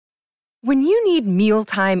When you need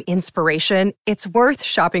mealtime inspiration, it's worth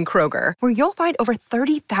shopping Kroger, where you'll find over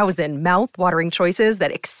 30,000 mouth-watering choices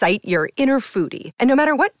that excite your inner foodie. And no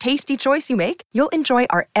matter what tasty choice you make, you'll enjoy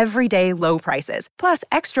our everyday low prices, plus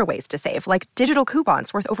extra ways to save, like digital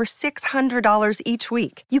coupons worth over $600 each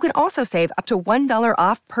week. You can also save up to $1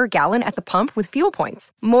 off per gallon at the pump with fuel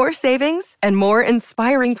points. More savings and more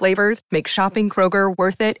inspiring flavors make shopping Kroger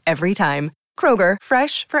worth it every time. Kroger,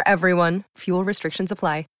 fresh for everyone. Fuel restrictions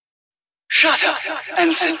apply. Shut up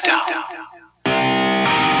and sit down.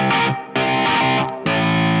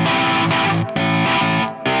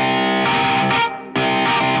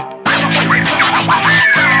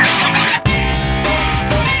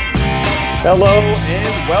 Hello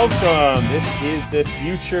and welcome. This is the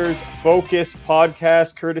Futures Focus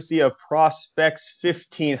podcast, courtesy of Prospects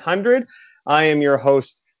 1500. I am your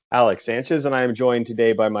host, Alex Sanchez, and I am joined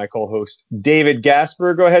today by my co-host, David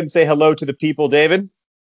Gasper. Go ahead and say hello to the people, David.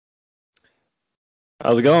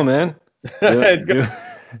 How's it going, man?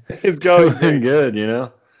 It's going good, you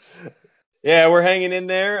know? Yeah, we're hanging in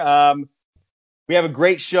there. We have a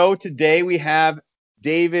great show today. We have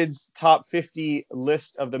David's top 50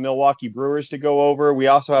 list of the Milwaukee Brewers to go over. We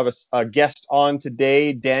also have a guest on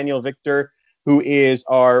today, Daniel Victor, who is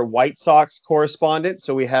our White Sox correspondent.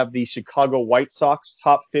 So we have the Chicago White Sox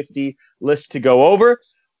top 50 list to go over.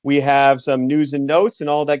 We have some news and notes and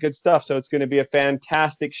all that good stuff. So it's going to be a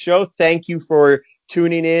fantastic show. Thank you for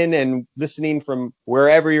tuning in and listening from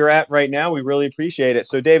wherever you're at right now. We really appreciate it.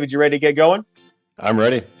 So, David, you ready to get going? I'm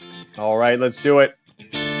ready. All right, let's do it.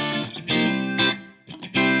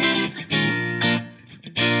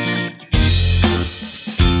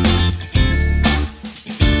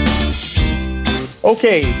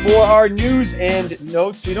 Okay, for our news and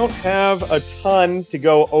notes, we don't have a ton to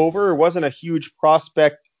go over. It wasn't a huge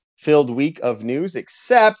prospect-filled week of news,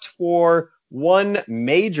 except for one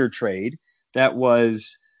major trade that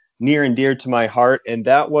was near and dear to my heart, and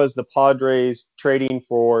that was the Padres trading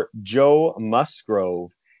for Joe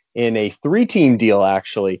Musgrove in a 3-team deal,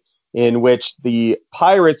 actually, in which the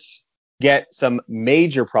Pirates get some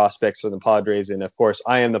major prospects from the Padres. And, of course,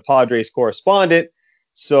 I am the Padres correspondent,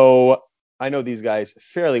 so I know these guys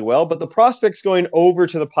fairly well. But the prospects going over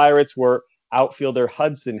to the Pirates were outfielder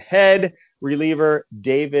Hudson Head, reliever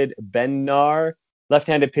David Bednar,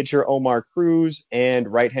 left-handed pitcher Omar Cruz, and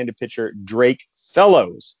right-handed pitcher Drake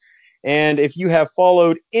Fellows. And if you have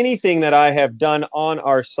followed anything that I have done on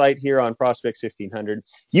our site here on Prospects 1500,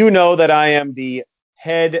 you know that I am the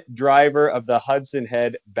head driver of the Hudson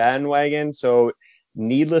Head bandwagon. So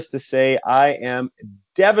needless to say, I am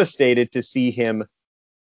devastated to see him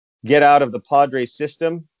get out of the Padres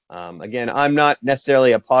system. Again, I'm not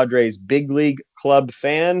necessarily a Padres big league club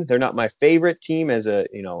fan. They're not my favorite team as a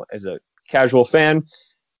casual fan.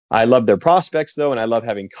 I love their prospects, though, and I love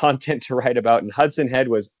having content to write about. And Hudson Head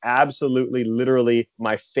was absolutely, literally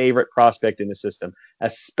my favorite prospect in the system,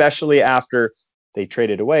 especially after they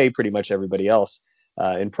traded away pretty much everybody else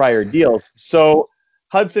in prior deals. So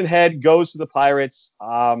Hudson Head goes to the Pirates.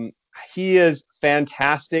 He is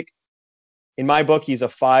fantastic. In my book, he's a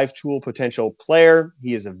 5-tool potential player.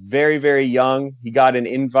 He is a very, very young. He got an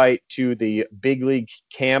invite to the big league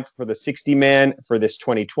camp for the 60-man for this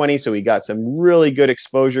 2020. So he got some really good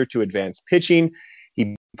exposure to advanced pitching.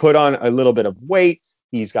 He put on a little bit of weight.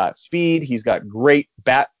 He's got speed. He's got great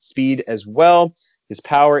bat speed as well. His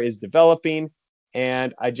power is developing.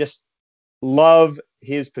 And I just love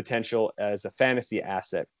his potential as a fantasy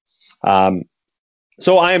asset.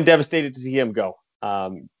 So I am devastated to see him go.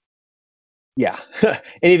 Yeah.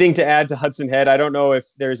 Anything to add to Hudson Head? I don't know if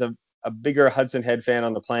there's a bigger Hudson Head fan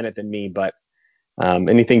on the planet than me, but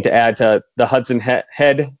anything to add to the Hudson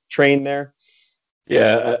Head train there?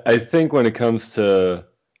 Yeah, I think when it comes to,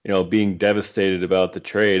 being devastated about the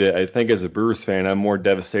trade, I think as a Brewers fan, I'm more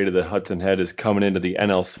devastated that Hudson Head is coming into the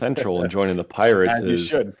NL Central and joining the Pirates. As you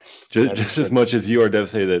should. Just as much as you are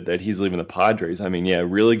devastated that he's leaving the Padres. I mean, yeah,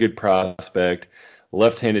 really good prospect.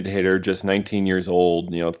 Left-handed hitter, just 19 years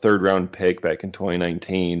old, third-round pick back in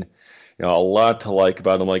 2019. A lot to like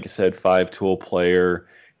about him. Like I said, 5-tool player.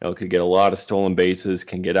 Could get a lot of stolen bases,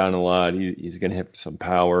 can get on a lot. He's going to hit some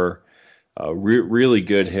power. Really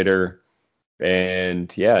good hitter. And,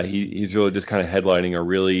 yeah, he's really just kind of headlining a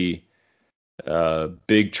really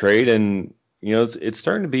big trade. And, it's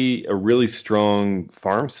starting to be a really strong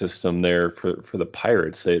farm system there for the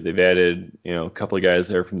Pirates. They've added, a couple of guys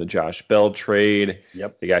there from the Josh Bell trade.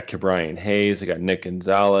 Yep. They got Ke'Bryan Hayes. They got Nick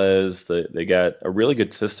Gonzalez. They got a really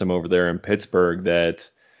good system over there in Pittsburgh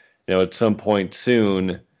that, at some point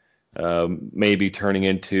soon may be turning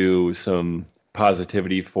into some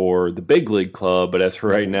positivity for the big league club. But as for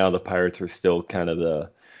right now, the Pirates are still kind of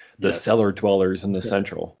the the cellar dwellers in the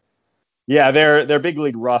Central. Yeah, their big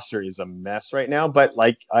league roster is a mess right now, but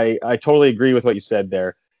like I totally agree with what you said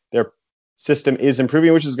there. Their system is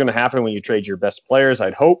improving, which is going to happen when you trade your best players,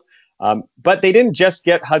 I'd hope. But they didn't just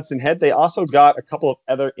get Hudson Head. They also got a couple of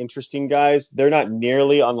other interesting guys. They're not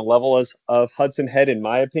nearly on the level of Hudson Head, in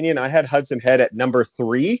my opinion. I had Hudson Head at number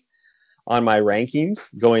 3 on my rankings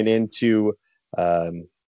going into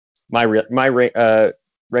my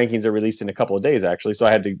rankings are released in a couple of days, actually, so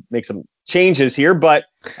I had to make some changes here. But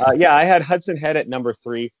yeah, I had Hudson Head at number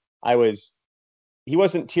 3. He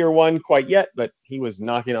wasn't tier 1 quite yet, but he was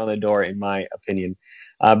knocking on the door, in my opinion.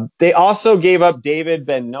 They also gave up David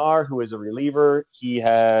Ben-Nar, who is a reliever. He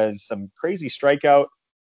has some crazy strikeout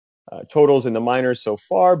totals in the minors so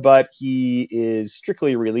far, but he is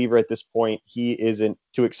strictly a reliever at this point. He isn't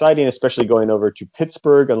too exciting, especially going over to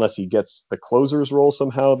Pittsburgh, unless he gets the closer's role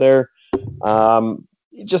somehow there.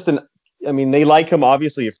 They like him,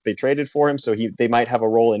 obviously, if they traded for him, so they might have a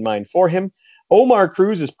role in mind for him. Omar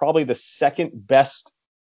Cruz is probably the second best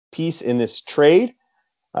piece in this trade.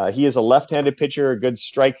 He is a left-handed pitcher, a good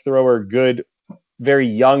strike thrower, good, very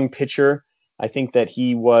young pitcher. I think that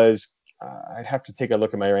he was, I'd have to take a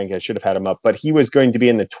look at my rank. I should have had him up, but he was going to be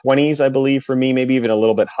in the 20s, I believe, for me, maybe even a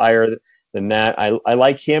little bit higher than that. I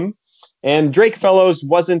like him. And Drake Fellows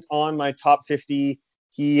wasn't on my top 50.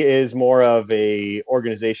 He is more of a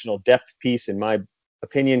organizational depth piece, in my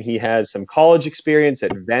opinion. He has some college experience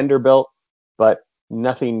at Vanderbilt, but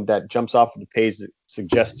nothing that jumps off of the page that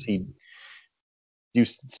suggests he'd do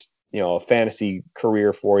a fantasy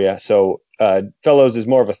career for you. So Fellows is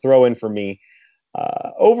more of a throw-in for me.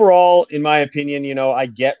 Overall, in my opinion, I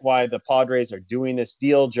get why the Padres are doing this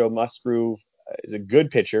deal. Joe Musgrove is a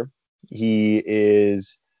good pitcher. He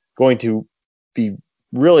is going to be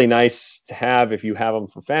really nice to have if you have him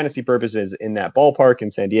for fantasy purposes in that ballpark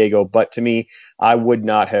in San Diego. But to me, I would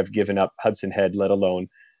not have given up Hudson Head, let alone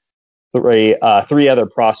three other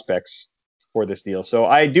prospects for this deal. So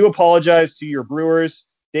I do apologize to your Brewers.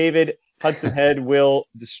 David, Hudson Head will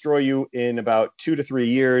destroy you in about 2 to 3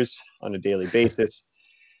 years on a daily basis.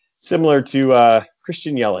 Similar to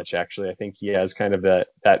Christian Yelich, actually. I think he has kind of maybe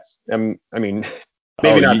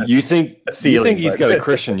not. You think he's got a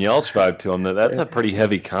Christian Yelich vibe to him? That's a pretty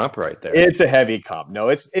heavy comp right there. It's a heavy comp. No,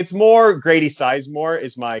 it's more Grady Sizemore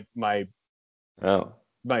is my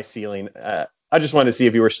ceiling. I just wanted to see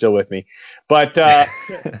if you were still with me. But I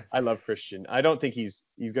love Christian. I don't think he's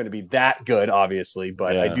going to be that good, obviously,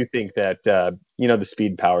 but I do think that the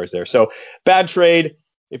speed power is there. So bad trade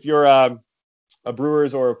if you're a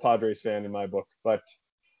Brewers or a Padres fan in my book. But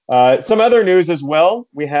some other news as well.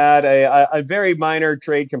 We had a very minor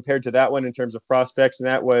trade compared to that one in terms of prospects, and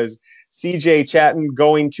that was C.J. Chatton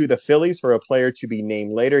going to the Phillies for a player to be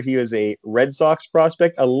named later. He was a Red Sox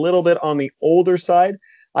prospect, a little bit on the older side.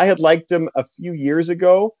 I had liked him a few years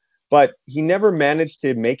ago, but he never managed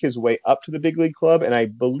to make his way up to the big league club, and I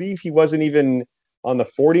believe he wasn't even on the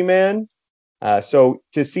 40-man. So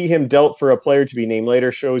to see him dealt for a player to be named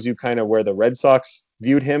later shows you kind of where the Red Sox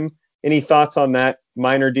viewed him. Any thoughts on that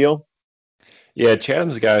minor deal? Yeah,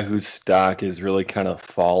 Chatham's a guy whose stock has really kind of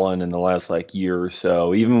fallen in the last year or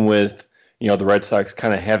so. Even with, the Red Sox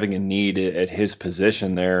kind of having a need at his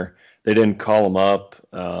position there, they didn't call him up.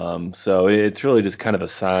 So it's really just kind of a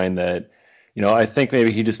sign that, I think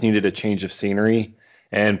maybe he just needed a change of scenery,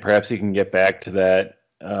 and perhaps he can get back to that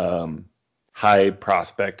high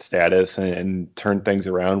prospect status and turn things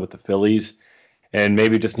around with the Phillies, and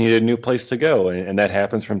maybe just needed a new place to go. And that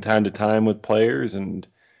happens from time to time with players. And,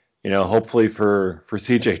 hopefully for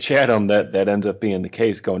C.J. Chatham, that ends up being the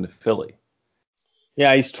case going to Philly.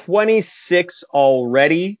 Yeah, he's 26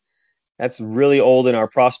 already. That's really old in our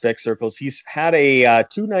prospect circles. He's had a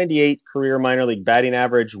 298 career minor league batting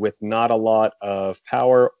average with not a lot of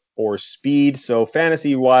power or speed. So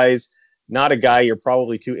fantasy-wise, not a guy you're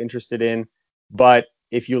probably too interested in. But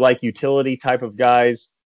if you like utility type of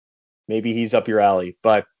guys, maybe he's up your alley.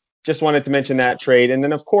 But just wanted to mention that trade. And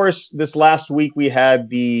then, of course, this last week we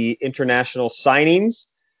had the international signings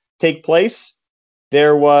take place.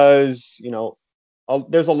 There was,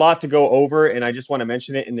 there's a lot to go over, and I just want to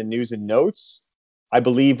mention it in the news and notes. I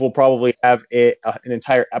believe we'll probably have an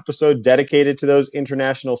entire episode dedicated to those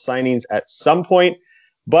international signings at some point.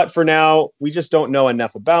 But for now, we just don't know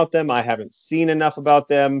enough about them. I haven't seen enough about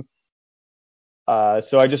them.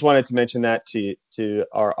 So I just wanted to mention that to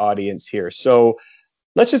our audience here. So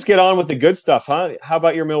let's just get on with the good stuff, huh? How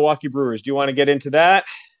about your Milwaukee Brewers? Do you want to get into that?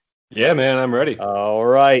 Yeah, man, I'm ready. All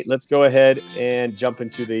right, let's go ahead and jump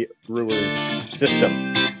into the Brewers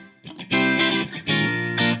system.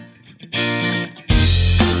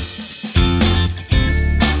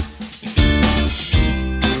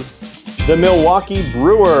 The Milwaukee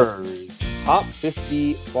Brewers Top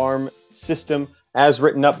 50 Farm System, as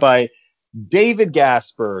written up by David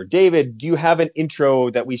Gasper. David, do you have an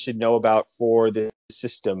intro that we should know about for this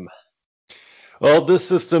system? Well, this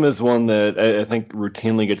system is one that I think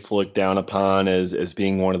routinely gets looked down upon as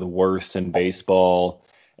being one of the worst in baseball.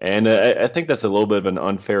 And I think that's a little bit of an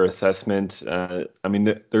unfair assessment.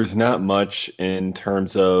 There's not much in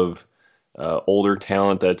terms of older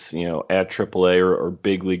talent that's at AAA or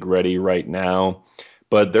big league ready right now,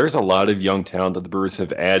 but there's a lot of young talent that the Brewers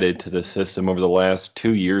have added to the system over the last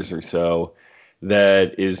 2 years or so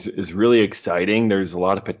that is really exciting. There's a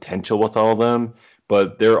lot of potential with all of them,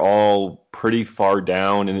 but they're all pretty far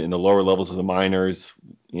down in the lower levels of the minors,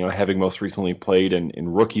 having most recently played in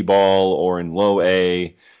rookie ball or in low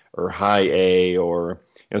A or high A, or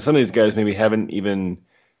some of these guys maybe haven't even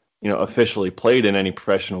officially played in any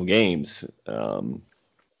professional games.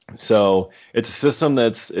 So it's a system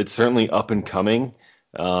it's certainly up and coming,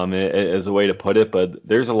 as a way to put it, but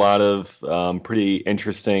there's a lot of pretty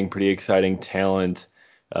interesting, pretty exciting talent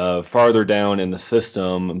farther down in the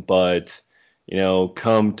system. But,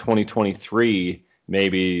 come 2023,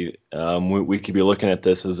 maybe we could be looking at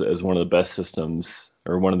this as one of the best systems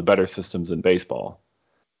or one of the better systems in baseball.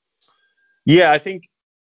 Yeah, I think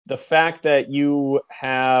the fact that you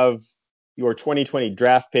have your 2020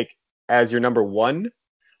 draft pick as your number one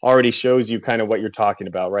already shows you kind of what you're talking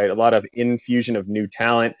about, right? A lot of infusion of new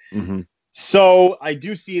talent. Mm-hmm. So I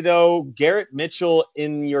do see, though, Garrett Mitchell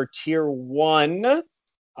in your tier one.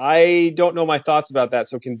 I don't know my thoughts about that,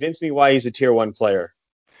 so convince me why he's a tier one player.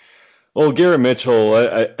 Well, Garrett Mitchell,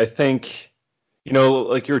 I think,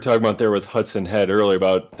 like you were talking about there with Hudson Head earlier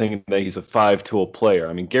about thinking that he's a five-tool player.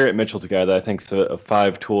 I mean, Garrett Mitchell's a guy that I think is a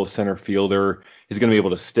five-tool center fielder. He's going to be able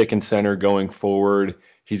to stick in center going forward.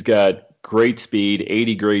 He's got great speed,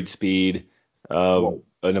 80 grade speed, an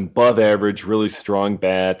above average, really strong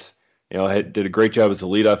bat. Did a great job as a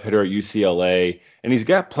leadoff hitter at UCLA, and he's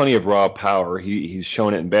got plenty of raw power. He's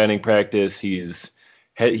shown it in batting practice. He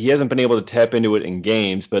hasn't been able to tap into it in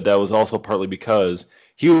games, but that was also partly because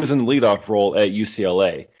he was in the leadoff role at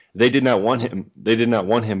UCLA. They did not want him. They did not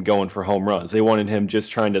want him going for home runs. They wanted him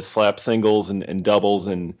just trying to slap singles and doubles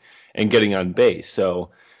and getting on base.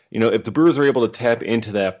 So, if the Brewers are able to tap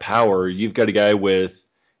into that power, you've got a guy with,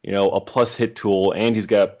 a plus hit tool, and he's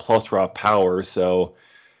got plus raw power. So,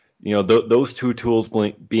 those two tools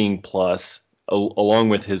being plus, along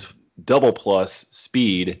with his double plus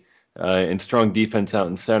speed and strong defense out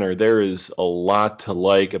in center, there is a lot to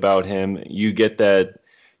like about him. You get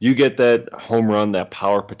that home run, that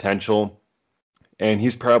power potential, and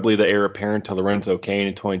he's probably the heir apparent to Lorenzo Cain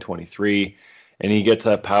in 2023. And he gets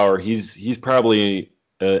that power. He's probably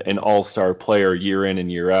an all-star player year in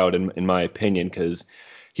and year out, in my opinion, because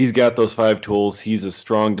he's got those five tools. He's a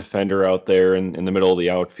strong defender out there in the middle of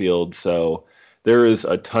the outfield. So there is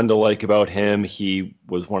a ton to like about him. He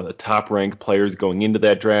was one of the top-ranked players going into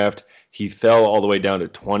that draft. He fell all the way down to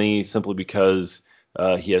 20 simply because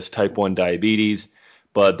he has type 1 diabetes,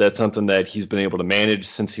 but that's something that he's been able to manage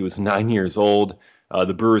since he was 9 years old.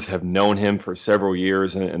 The Brewers have known him for several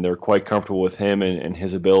years, and they're quite comfortable with him and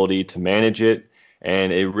his ability to manage it,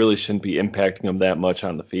 and it really shouldn't be impacting him that much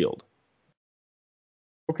on the field.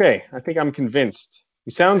 Okay, I think I'm convinced.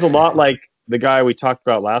 He sounds a lot like the guy we talked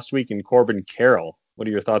about last week in Corbin Carroll. What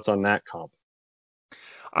are your thoughts on that comp?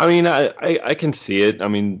 I mean, I can see it. I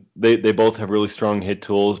mean, they both have really strong hit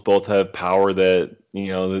tools. Both have power that,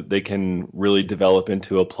 that they can really develop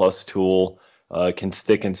into a plus tool, can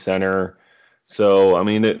stick in center. So, I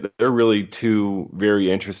mean, they're really two very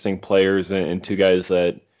interesting players and two guys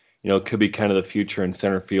that, could be kind of the future in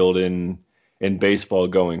center field in baseball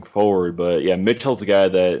going forward. But, yeah, Mitchell's a guy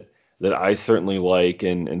that I certainly like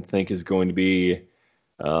and think is going to be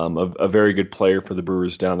a very good player for the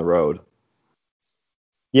Brewers down the road.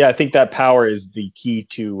 Yeah, I think that power is the key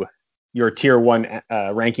to your tier one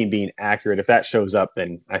ranking being accurate. If that shows up,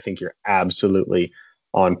 then I think you're absolutely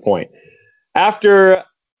on point. After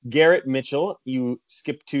Garrett Mitchell, you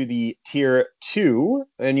skip to the tier two,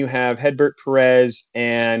 and you have Hedbert Perez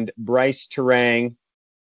and Bryce Turang.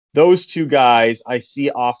 Those two guys I see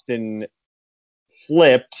often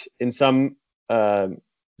flipped in some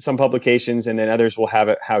publications, and then others will have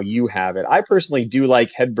it how you have it. I personally do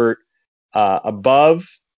like Hedbert above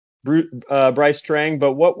Bryce Turang,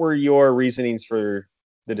 but what were your reasonings for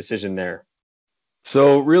the decision there?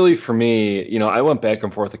 So really for me, I went back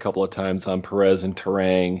and forth a couple of times on Perez and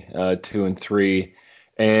Turang, 2 and 3,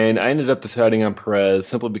 and I ended up deciding on Perez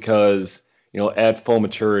simply because, at full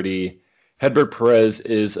maturity, Hedbert Perez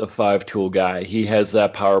is a five-tool guy. He has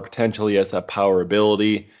that power potential. He has that power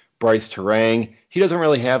ability. Bryce Terang, he doesn't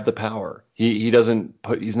really have the power. He's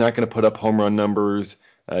not going to put up home run numbers.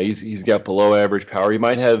 He's got below average power. He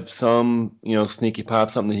might have some, sneaky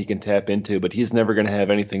pop, something that he can tap into, but he's never going to have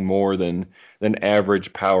anything more than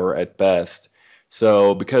average power at best.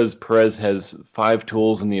 So because Perez has 5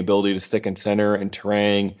 tools and the ability to stick in center, and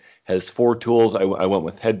Terang has 4 tools, I went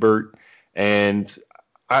with Hedbert. And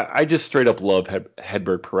I just straight up love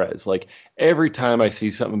Hedbert Perez. Like, every time I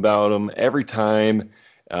see something about him, every time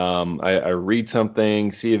I read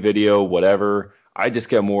something, see a video, whatever, I just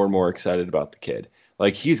get more and more excited about the kid.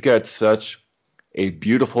 Like, he's got such a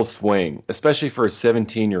beautiful swing, especially for a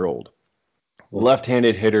 17-year-old.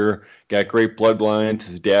 Left-handed hitter, got great bloodlines.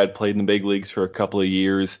 His dad played in the big leagues for a couple of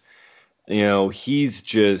years. He's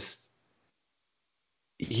just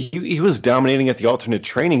he was dominating at the alternate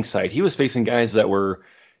training site. He was facing guys that were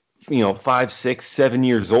 5, 6, 7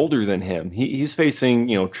 years older than him. He's facing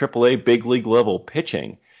AAA big league level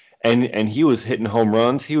pitching, and he was hitting home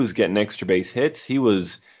runs. He was getting extra base hits. He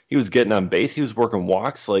was getting on base. He was working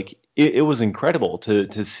walks. Like, it was incredible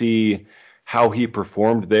to see how he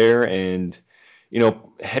performed there. And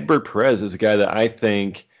Hedbert Perez is a guy that I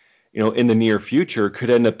think in the near future could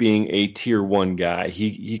end up being a tier 1 guy.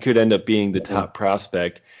 He could end up being the top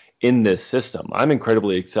prospect in this system. I'm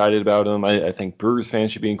incredibly excited about him. I think Brewers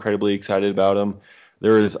fans should be incredibly excited about him.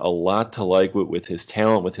 There is a lot to like with his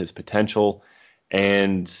talent, with his potential.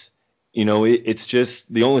 And, it's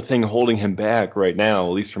just the only thing holding him back right now,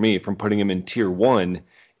 at least for me, from putting him in tier 1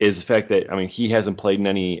 is the fact that, he hasn't played in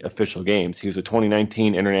any official games. He was a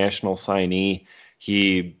 2019 international signee.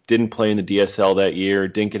 He didn't play in the DSL that year,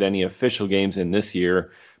 didn't get any official games in this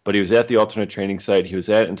year, but he was at the alternate training site. He was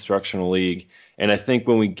at Instructional League. And I think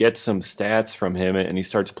when we get some stats from him and he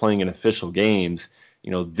starts playing in official games,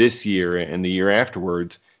 this year and the year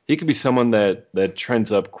afterwards, he could be someone that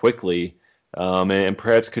trends up quickly, and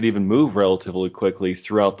perhaps could even move relatively quickly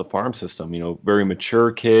throughout the farm system. Very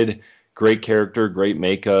mature kid, great character, great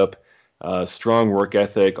makeup, strong work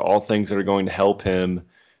ethic, all things that are going to help him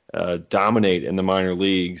dominate in the minor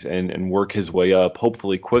leagues and work his way up,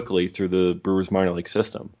 hopefully quickly, through the Brewers minor league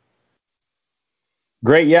system.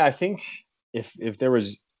 Great. Yeah, I think if there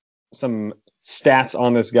was some stats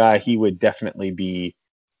on this guy, he would definitely be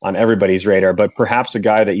on everybody's radar, but perhaps a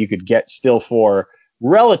guy that you could get still for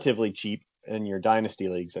relatively cheap in your dynasty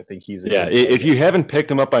leagues. I think he's if you haven't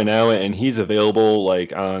picked him up by now and he's available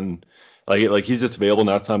like he's just available,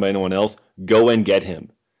 not signed by anyone else, go and get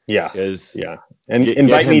him. Yeah. Yeah. And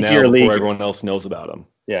invite me to your league before everyone else knows about him.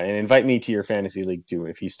 Yeah, and invite me to your fantasy league too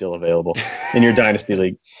if he's still available in your dynasty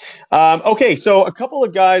league. Okay, so a couple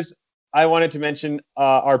of guys I wanted to mention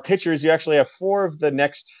are pitchers. You actually have 4 of the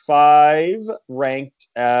next 5 ranked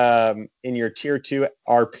in your tier 2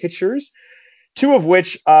 are pitchers. 2 of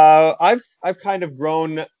which I've kind of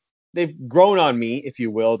grown. They've grown on me, if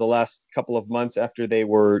you will, the last couple of months after they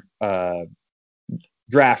were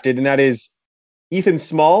drafted, and that is Ethan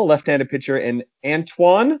Small, left-handed pitcher, and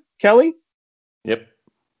Antoine Kelly. Yep.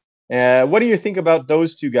 What do you think about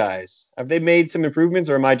those 2 guys? Have they made some improvements,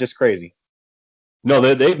 or am I just crazy?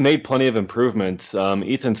 No, they've made plenty of improvements.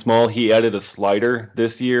 Ethan Small, he added a slider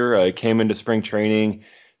this year. Came into spring training,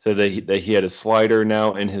 said that he had a slider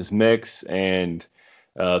now in his mix, and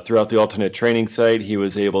throughout the alternate training site, he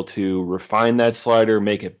was able to refine that slider,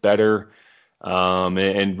 make it better,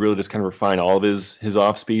 and really just kind of refine all of his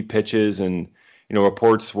off-speed pitches. And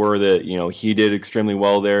reports were that he did extremely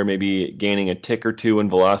well there, maybe gaining a tick or 2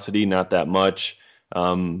 in velocity, not that much.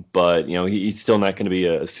 But he's still not going to be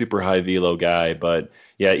a super high velo guy. But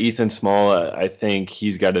yeah, Ethan Small, I think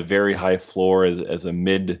he's got a very high floor as a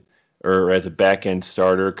mid or as a back end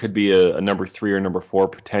starter. Could be a number 3 or number 4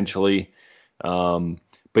 potentially. But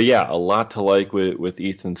yeah, a lot to like with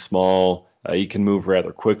Ethan Small. He can move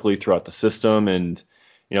rather quickly throughout the system, and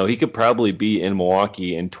he could probably be in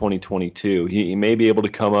Milwaukee in 2022. He may be able to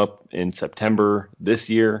come up in September this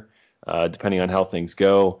year, depending on how things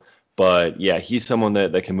go. But yeah, he's someone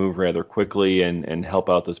that can move rather quickly and help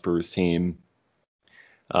out this Brewers team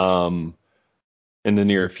in the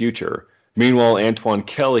near future. Meanwhile, Antoine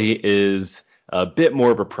Kelly is a bit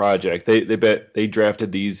more of a project. They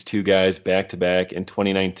drafted these 2 guys back to back in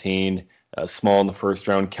 2019. Small in the first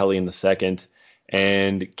round, Kelly in the second.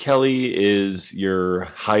 And Kelly is your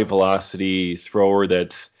high velocity thrower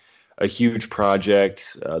that's a huge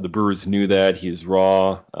project. The Brewers knew that. He's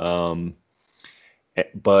raw.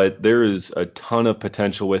 But there is a ton of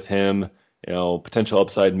potential with him, potential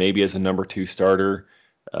upside maybe as a number 2 starter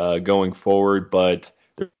going forward, but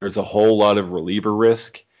there's a whole lot of reliever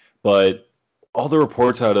risk. But all the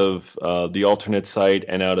reports out of the alternate site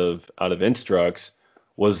and out of Instructs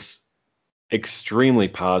was extremely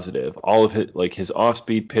positive. All of it, like his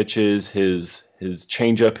off-speed pitches, his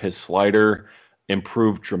changeup, his slider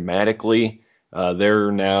improved dramatically.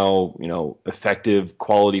 They're now, effective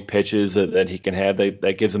quality pitches that he can have.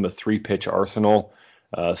 That gives him a 3-pitch arsenal.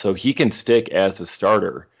 So he can stick as a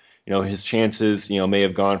starter. His chances, may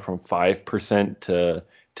have gone from 5%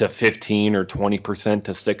 to 15 or 20%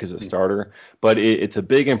 to stick as a starter, but it's a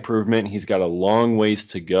big improvement. He's got a long ways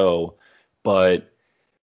to go, but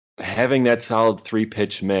having that solid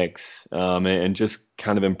 3-pitch mix, and just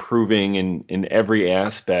kind of improving in every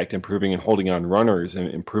aspect, improving in holding on runners, and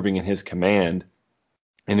improving in his command,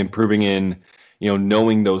 and improving in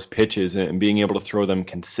knowing those pitches and being able to throw them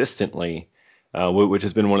consistently, which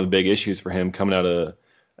has been one of the big issues for him coming out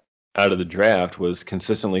of the draft, was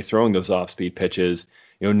consistently throwing those off-speed pitches.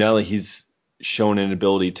 Now that he's shown an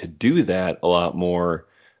ability to do that a lot more,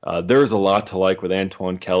 there's a lot to like with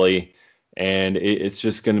Antoine Kelly. And it's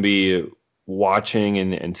just going to be watching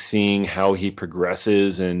and seeing how he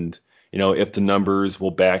progresses, and if the numbers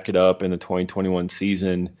will back it up in the 2021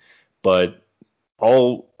 season. But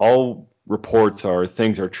all reports are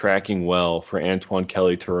things are tracking well for Antoine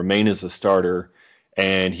Kelly to remain as a starter,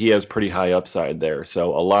 and he has pretty high upside there.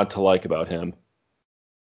 So a lot to like about him.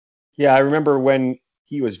 Yeah, I remember when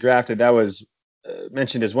he was drafted, that was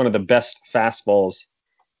mentioned as one of the best fastballs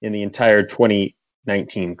in the entire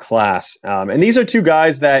 2019 class. And these are two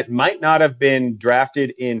guys that might not have been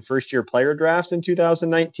drafted in first-year player drafts in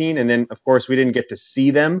 2019. And then, of course, we didn't get to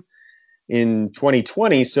see them in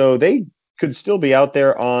 2020. So they could still be out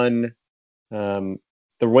there on the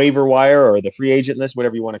waiver wire or the free agent list,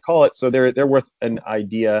 whatever you want to call it. So they're worth an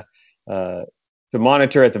idea to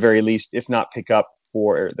monitor at the very least, if not pick up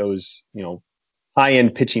for those,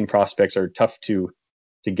 high-end pitching prospects are tough to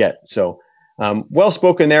get. So well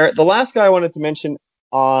spoken there. The last guy I wanted to mention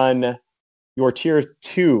on your tier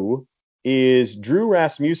 2 is Drew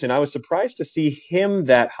Rasmussen. I was surprised to see him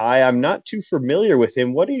that high. I'm not too familiar with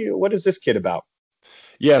him. What is this kid about?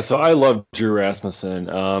 Yeah, so I love Drew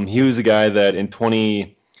Rasmussen. He was a guy that in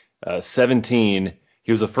 2017,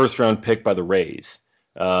 he was a first-round pick by the Rays.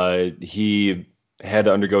 He had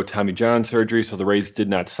to undergo Tommy John surgery, so the Rays did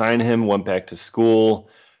not sign him, went back to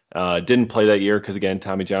school, didn't play that year because, again,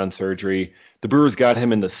 Tommy John surgery. The Brewers got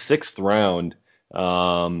him in the 6th round,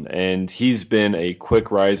 and he's been a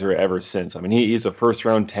quick riser ever since. I mean, he's a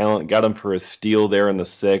first-round talent, got him for a steal there in the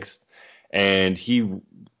 6th, and he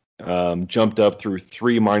jumped up through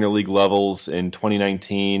 3 minor league levels in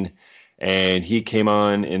 2019, and he came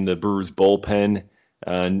on in the Brewers bullpen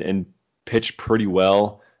and pitched pretty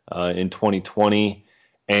well in 2020.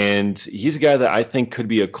 And he's a guy that I think could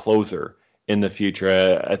be a closer in the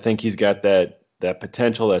future. I think he's got that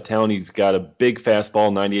potential, that talent. He's got a big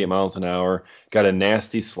fastball, 98 miles an hour, got a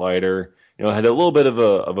nasty slider. Had a little bit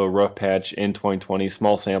of a rough patch in 2020,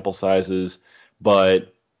 small sample sizes,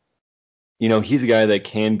 but he's a guy that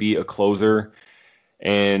can be a closer.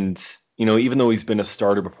 And, even though he's been a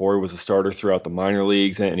starter before, he was a starter throughout the minor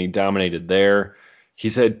leagues and he dominated there.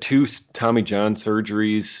 He's had 2 Tommy John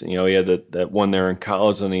surgeries. He had that one there in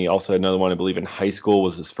college, and he also had another one, I believe, in high school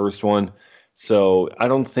was his first one. So I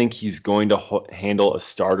don't think he's going to handle a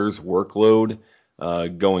starter's workload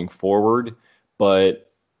going forward,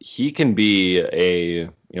 but he can be a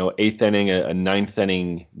 8th inning, a 9th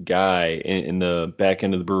inning guy in the back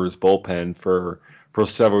end of the Brewers bullpen for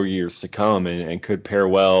several years to come, and could pair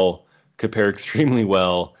extremely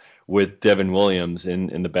well with Devin Williams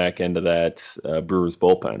in the back end of that Brewers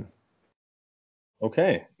bullpen.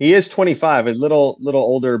 Okay, he is 25, a little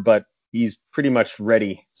older, but he's pretty much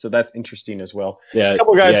ready. So that's interesting as well. Yeah,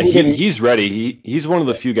 he's ready. He's one of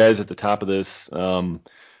the few guys at the top of this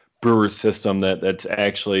Brewers system that's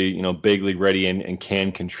actually big league ready and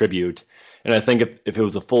can contribute. And I think if it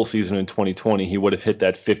was a full season in 2020, he would have hit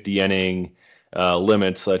that 50 inning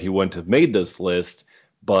limit, so that he wouldn't have made this list.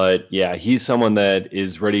 But yeah, he's someone that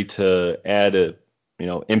is ready to add a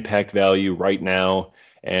impact value right now,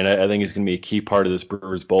 and I think he's going to be a key part of this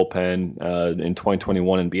Brewers bullpen in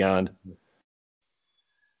 2021 and beyond.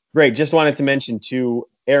 Great. Just wanted to mention too,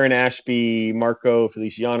 Aaron Ashby, Marco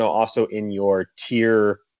Feliciano also in your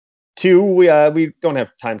tier 2. We don't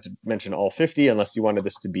have time to mention all 50 unless you wanted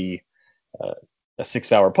this to be a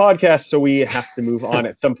 6-hour podcast, so we have to move on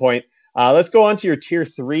at some point. Let's go on to your tier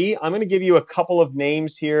 3. I'm going to give you a couple of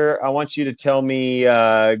names here. I want you to tell me,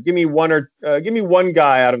 give me one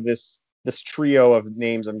guy out of this trio of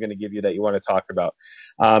names I'm going to give you that you want to talk about.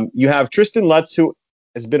 You have Tristan Lutz, who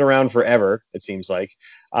has been around forever, it seems like.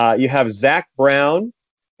 You have Zach Brown,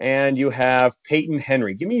 and you have Peyton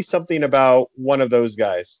Henry. Give me something about one of those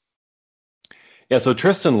guys. Yeah, so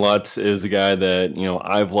Tristan Lutz is a guy that,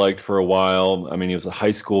 I've liked for a while. I mean, he was a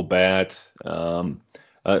high school bat, a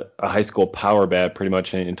high school power bat pretty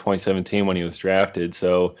much in 2017 when he was drafted.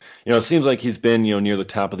 So, it seems like he's been, near the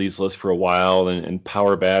top of these lists for a while, and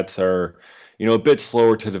power bats are, a bit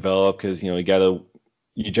slower to develop because,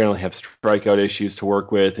 you generally have strikeout issues to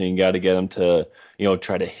work with, and you got to get them to,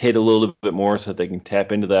 try to hit a little bit more so that they can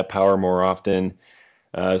tap into that power more often.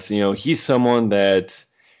 So, he's someone that,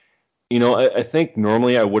 I think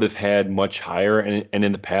normally I would have had much higher, and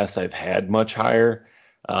in the past I've had much higher.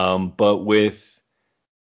 But with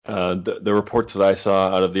the reports that I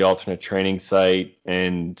saw out of the alternate training site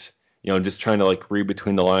and, just trying to like read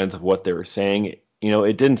between the lines of what they were saying,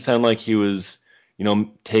 it didn't sound like he was,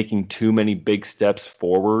 taking too many big steps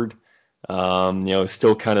forward.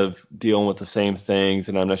 Still kind of dealing with the same things,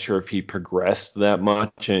 and I'm not sure if he progressed that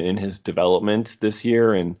much in his development this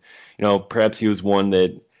year. And, perhaps he was one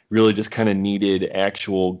that really just kind of needed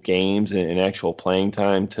actual games and actual playing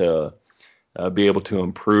time to be able to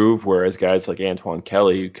improve, whereas guys like Antoine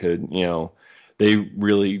Kelly could, they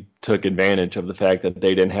really took advantage of the fact that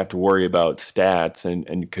they didn't have to worry about stats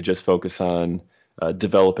and could just focus on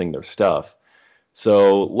developing their stuff.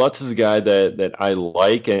 So Lutz is a guy that I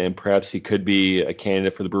like, and perhaps he could be a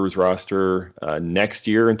candidate for the Brewers roster next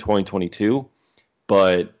year in 2022.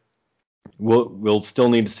 But we'll still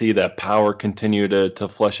need to see that power continue to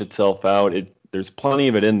flesh itself out. There's plenty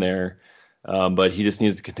of it in there, but he just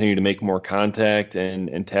needs to continue to make more contact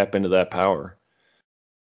and tap into that power.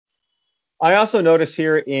 I also notice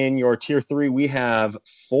here in your tier 3, we have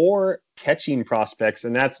 4 catching prospects,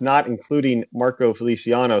 and that's not including Marco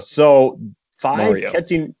Feliciano. So 5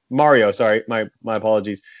 catching Mario. Sorry, my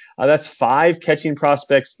apologies. That's 5 catching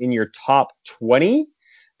prospects in your top 20.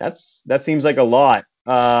 That seems like a lot.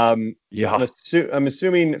 Yeah. I'm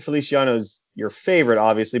assuming Feliciano's your favorite,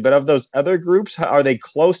 obviously, but of those other groups, are they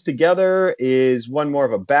close together? Is one more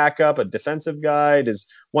of a backup, a defensive guy? Does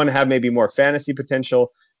one have maybe more fantasy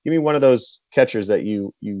potential? Give me one of those catchers that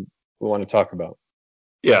you want to talk about.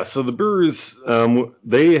 Yeah, so the Brewers,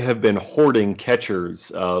 they have been hoarding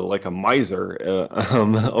catchers like a miser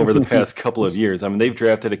over the past couple of years. I mean, they've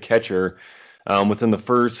drafted a catcher within the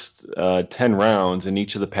first 10 rounds in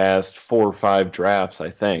each of the past 4 or 5 drafts, I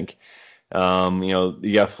think.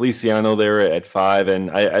 You got Feliciano there at 5, and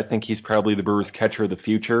I think he's probably the Brewers catcher of the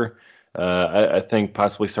future. I think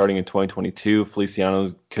possibly starting in 2022,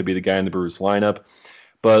 Feliciano could be the guy in the Brewers lineup.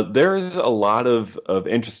 But there's a lot of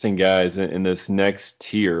interesting guys in this next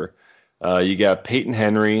tier. You got Peyton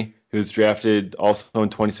Henry, who's drafted also in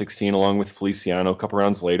 2016 along with Feliciano a couple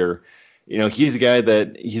rounds later. He's a guy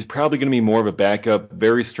that he's probably going to be more of a backup,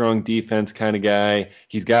 very strong defense kind of guy.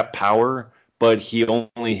 He's got power, but he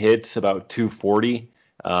only hits about 240.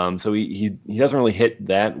 So he doesn't really hit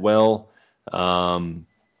that well.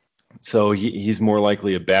 So he's more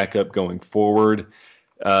likely a backup going forward.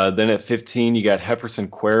 Then at 15, you got Jefferson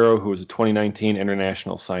Cuero, who was a 2019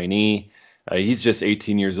 international signee. He's just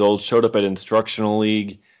 18 years old, showed up at Instructional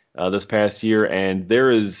League this past year, and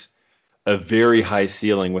there is a very high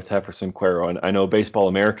ceiling with Jefferson Cuero. And I know Baseball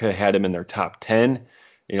America had him in their top 10.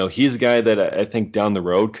 He's a guy that I think down the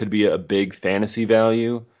road could be a big fantasy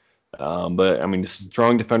value. But, I mean,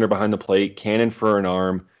 strong defender behind the plate, cannon for an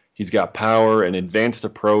arm. He's got power, an advanced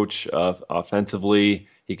approach offensively.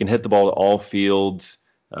 He can hit the ball to all fields.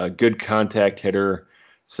 Good contact hitter.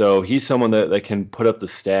 So he's someone that can put up the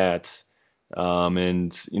stats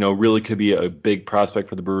and, really could be a big prospect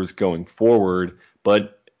for the Brewers going forward.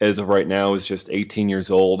 But as of right now is just 18 years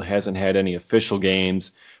old, hasn't had any official games,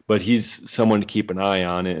 but he's someone to keep an eye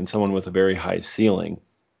on and someone with a very high ceiling.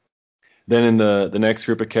 Then in the next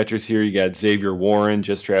group of catchers here, you got Xavier Warren,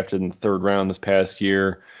 just drafted in the 3rd round this past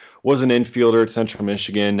year. Was an infielder at Central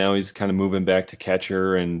Michigan. Now he's kind of moving back to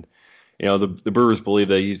catcher, and the Brewers believe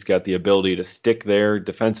that he's got the ability to stick there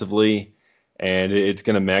defensively, and it's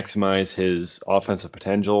going to maximize his offensive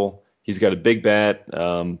potential. He's got a big bat,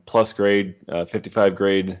 plus grade, 55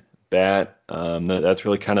 grade bat. That's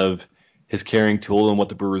really kind of his carrying tool and what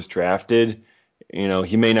the Brewers drafted.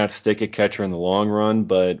 He may not stick at catcher in the long run,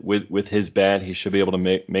 but with his bat, he should be able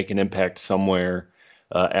to make an impact somewhere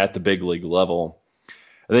at the big league level.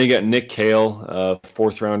 And then you got Nick Cale,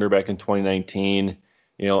 4th rounder back in 2019.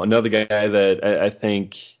 Another guy that I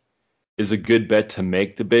think is a good bet to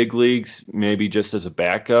make the big leagues, maybe just as a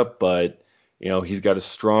backup, but he's got a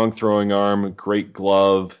strong throwing arm, great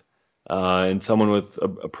glove, and someone with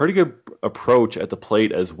a pretty good approach at the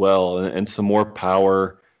plate as well, and some more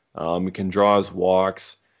power. He can draw his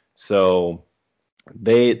walks. So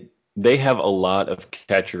they have a lot of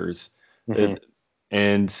catchers. Mm-hmm.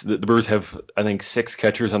 And the Brewers have, I think, 6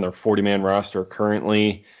 catchers on their 40-man roster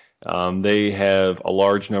currently. They have a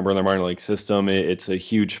large number in their minor league system. It's a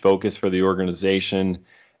huge focus for the organization,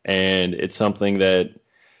 and it's something that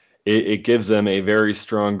it gives them a very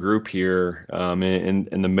strong group here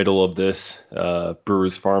in the middle of this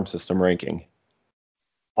Brewers farm system ranking.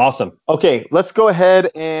 Awesome. Okay, let's go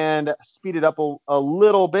ahead and speed it up a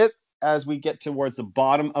little bit as we get towards the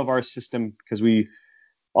bottom of our system, because we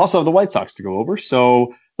also have the White Sox to go over.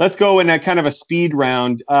 So let's go in a kind of a speed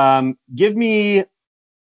round. Give me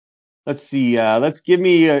one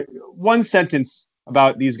sentence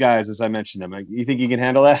about these guys as I mentioned them. You think you can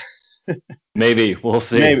handle that? Maybe. We'll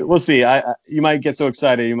see. Maybe. We'll see. You might get so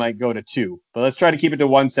excited you might go to 2. But let's try to keep it to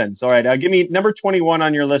one sentence. All right. Give me number 21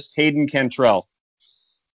 on your list, Hayden Cantrell.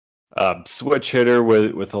 Switch hitter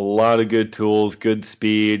with a lot of good tools, good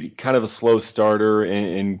speed, kind of a slow starter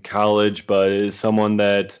in college, but is someone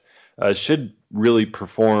that should really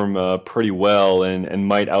perform pretty well and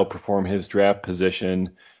might outperform his draft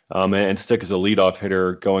position and stick as a leadoff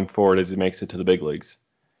hitter going forward as he makes it to the big leagues.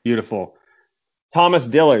 Beautiful. Thomas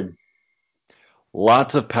Dillard.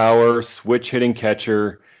 Lots of power, switch hitting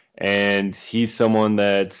catcher, and he's someone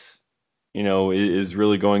that's, is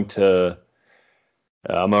really going to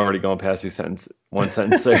I'm already going past one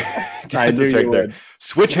sentence there. I knew you would.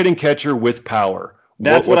 Switch hitting catcher with power.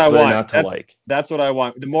 That's what I want. Not to like. That's what I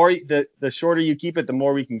want. The shorter you keep it, the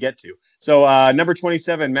more we can get to. So number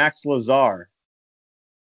 27, Max Lazar.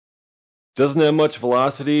 Doesn't have much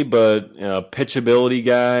velocity, but pitchability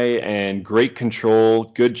guy and great control,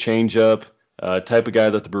 good changeup, type of guy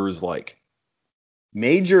that the Brewers like.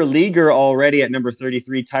 Major leaguer already at number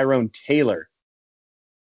 33, Tyrone Taylor.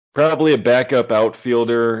 Probably a backup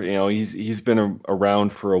outfielder. He's been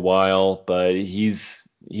around for a while, but he's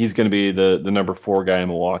going to be the number 4 guy in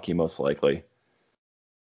Milwaukee most likely.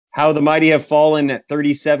 How the mighty have fallen at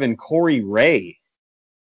 37, Corey Ray.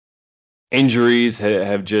 Injuries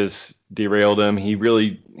have just derailed him. He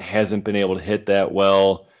really hasn't been able to hit that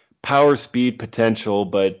well. Power, speed, potential,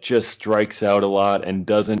 but just strikes out a lot and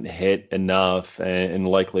doesn't hit enough, and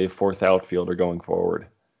likely a 4th outfielder going forward.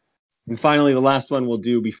 And finally, the last one we'll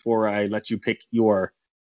do before I let you pick your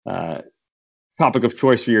topic of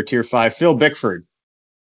choice for your Tier 5, Phil Bickford.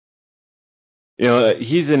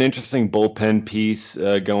 He's an interesting bullpen piece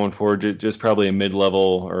going forward, just probably a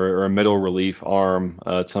mid-level or a middle relief arm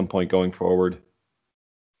at some point going forward.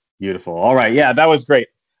 Beautiful. All right. Yeah, that was great.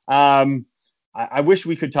 I wish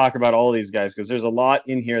we could talk about all of these guys because there's a lot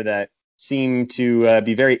in here that seem to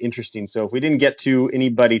be very interesting. So if we didn't get to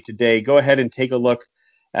anybody today, go ahead and take a look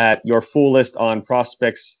at your full list on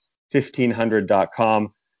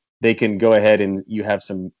prospects1500.com. They can go ahead and you have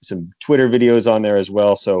some Twitter videos on there as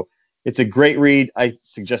well. So it's a great read. I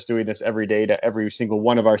suggest doing this every day to every single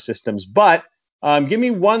one of our systems. But give me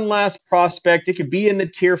one last prospect. It could be in the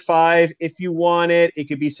Tier 5 if you want it. It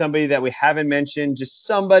could be somebody that we haven't mentioned, just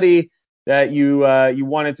somebody that you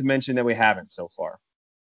wanted to mention that we haven't so far.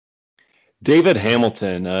 David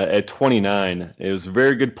Hamilton at 29. He was a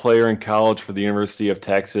very good player in college for the University of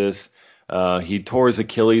Texas. He tore his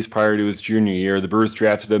Achilles prior to his junior year. The Brewers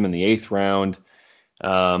drafted him in the 8th round.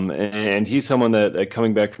 And he's someone that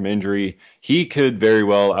coming back from injury, he could very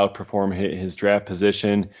well outperform his draft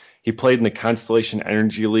position. He played in the Constellation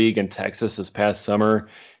Energy League in Texas this past summer.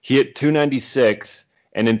 He hit .296,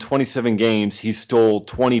 and in 27 games, he stole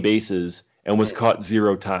 20 bases and was caught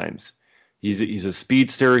 0 times. He's a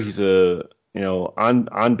speedster. He's a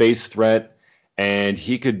on base threat, and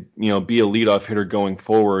he could be a leadoff hitter going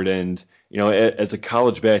forward. And as a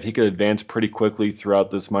college bat, he could advance pretty quickly throughout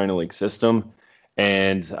this minor league system.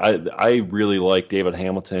 And I really like David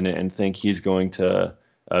Hamilton and think he's going to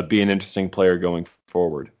be an interesting player going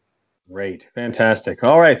forward. Great, fantastic.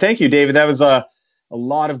 All right, thank you, David. That was a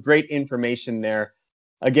lot of great information there.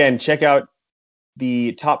 Again, check out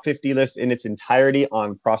the top 50 list in its entirety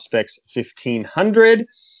on Prospects 1500.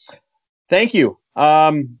 Thank you.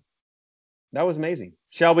 That was amazing.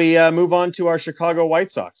 Shall we move on to our Chicago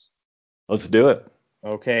White Sox? Let's do it.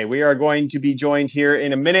 Okay, we are going to be joined here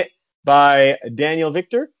in a minute by Daniel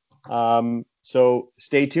Victor. So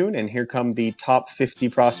stay tuned, and here come the top 50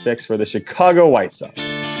 prospects for the Chicago White Sox.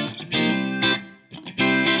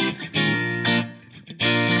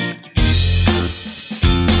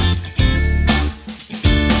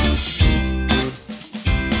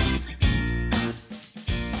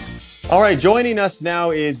 All right, joining us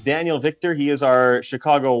now is Daniel Victor. He is our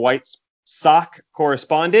Chicago White Sox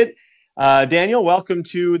correspondent. Daniel, welcome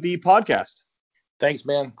to the podcast. Thanks,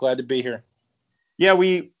 man. Glad to be here. Yeah,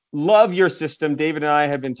 we love your system. David and I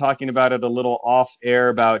have been talking about it a little off air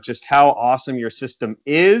about just how awesome your system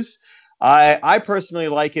is. I personally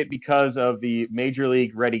like it because of the major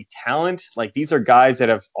league ready talent. Like these are guys that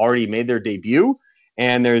have already made their debut,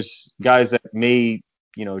 and there's guys that may,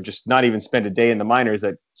 just not even spend a day in the minors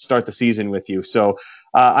that start the season with you. So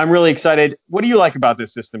I'm really excited. What do you like about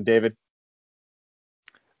this system, David?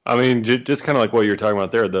 I mean, just kind of like what you're talking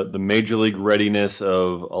about there, the major league readiness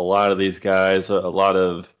of a lot of these guys, a lot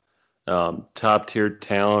of top tier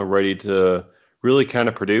talent ready to really kind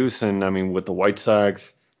of produce. And I mean, with the White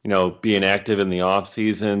Sox, being active in the off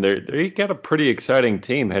season, they got a pretty exciting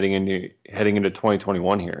team heading into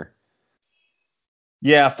 2021 here.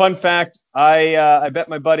 Yeah, fun fact. I bet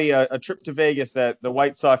my buddy a trip to Vegas that the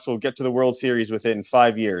White Sox will get to the World Series within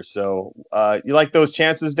 5 years. So you like those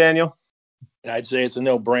chances, Daniel? I'd say it's a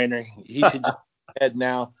no-brainer. He should just head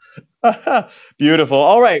now. Beautiful.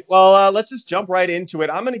 All right. Well, let's just jump right into it.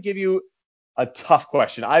 I'm going to give you a tough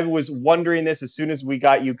question. I was wondering this as soon as we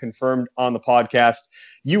got you confirmed on the podcast.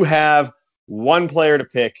 You have one player to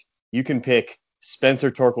pick. You can pick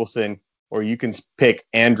Spencer Torkelson or you can pick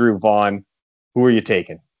Andrew Vaughn. Who are you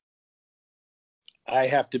taking? I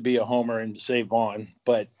have to be a homer and say Vaughn,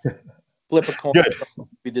 but flip a coin. Good.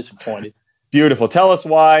 Be disappointed. Beautiful. Tell us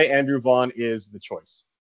why Andrew Vaughn is the choice.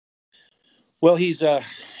 Well, he's got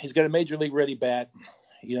a major league ready bat.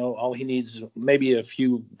 All he needs is maybe a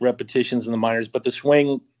few repetitions in the minors, but the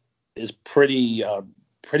swing is pretty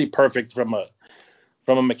perfect from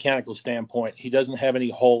a mechanical standpoint. He doesn't have any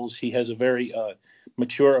holes. He has a very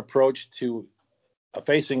mature approach to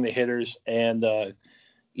facing the hitters, and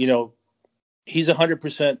he's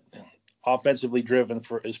 100% offensively driven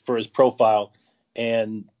for his profile,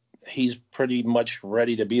 and he's pretty much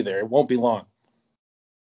ready to be there. It won't be long.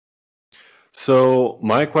 So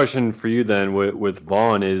my question for you then with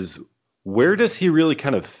Vaughn is, where does he really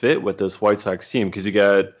kind of fit with this White Sox team? Because you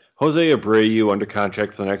got Jose Abreu under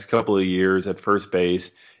contract for the next couple of years at first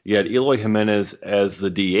base. You got Eloy Jimenez as the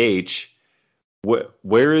DH.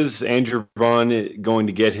 Where is Andrew Vaughn going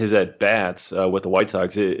to get his at-bats with the White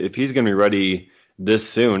Sox? If he's going to be ready this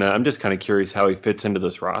soon, I'm just kind of curious how he fits into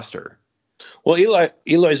this roster. Well,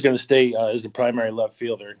 Eloy's going to stay as the primary left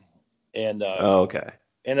fielder, and okay.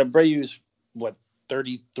 And Abreu's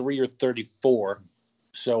 33 or 34,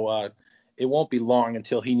 so it won't be long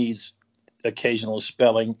until he needs occasional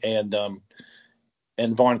spelling, and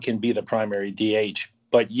Vaughn can be the primary DH.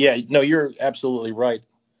 But yeah, no, you're absolutely right.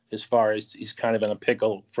 As far as he's kind of in a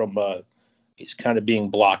pickle from he's kind of being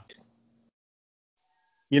blocked.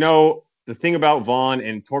 The thing about Vaughn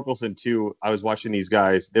and Torkelson too, I was watching these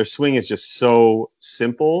guys, their swing is just so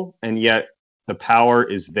simple, and yet the power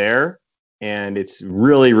is there, and it's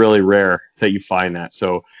really, really rare that you find that.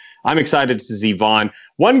 So I'm excited to see Vaughn.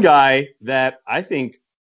 One guy that I think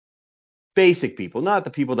basic people, not the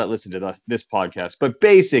people that listen to this podcast, but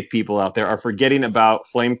basic people out there are forgetting about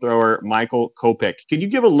flamethrower Michael Kopech. Could you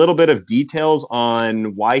give a little bit of details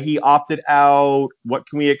on why he opted out? What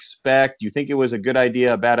can we expect? Do you think it was a good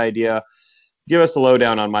idea, a bad idea? Give us the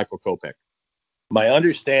lowdown on Michael Kopech. My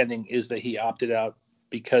understanding is that he opted out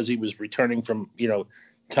because he was returning from,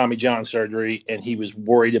 Tommy John surgery, and he was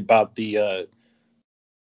worried about the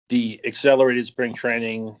accelerated spring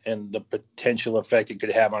training and the potential effect it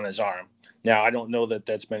could have on his arm. Now, I don't know that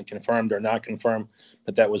that's been confirmed or not confirmed,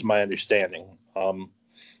 but that was my understanding.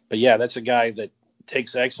 But yeah, that's a guy that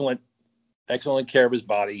takes excellent care of his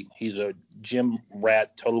body. He's a gym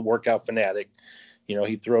rat, total workout fanatic.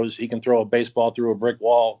 He can throw a baseball through a brick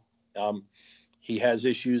wall. He has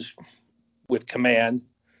issues with command,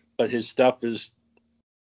 but his stuff is,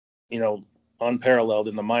 unparalleled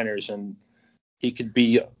in the minors, and he could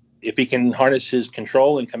be, if he can harness his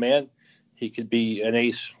control and command, he could be an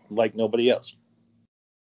ace like nobody else.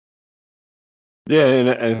 Yeah, and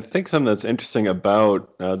I think something that's interesting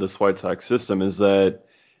about this White Sox system is that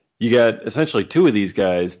you got essentially two of these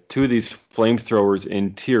flamethrowers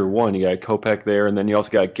in tier one. You got Kopech there, and then you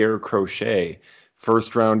also got Garrett Crochet,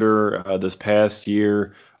 first rounder this past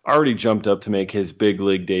year, already jumped up to make his big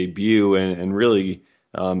league debut and really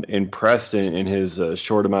impressed in his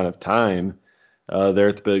short amount of time there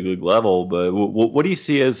at the big league level. But what do you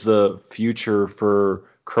see as the future for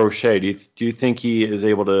Crochet? Do you think he is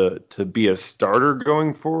able to be a starter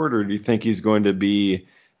going forward, or do you think he's going to be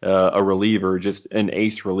a reliever, just an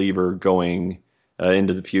ace reliever going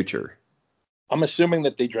into the future? I'm assuming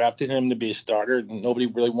that they drafted him to be a starter, and nobody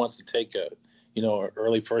really wants to take an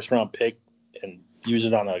early first round pick and use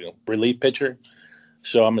it on a relief pitcher.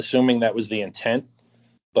 So I'm assuming that was the intent.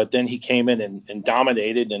 But then he came in and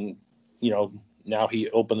dominated, and now he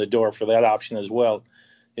opened the door for that option as well.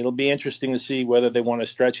 It'll be interesting to see whether they want to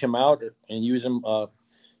stretch him out and use him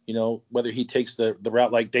whether he takes the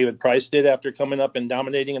route like David Price did after coming up and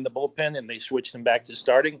dominating in the bullpen and they switched him back to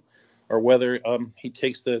starting, or whether he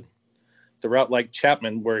takes the route like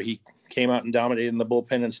Chapman where he came out and dominated in the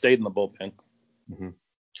bullpen and stayed in the bullpen. Mm-hmm.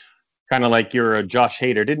 Kind of like your Josh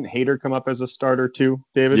Hader. Didn't Hader come up as a starter too,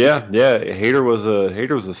 David? Yeah. Hader was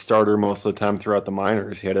a starter most of the time throughout the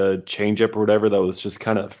minors. He had a changeup or whatever that was just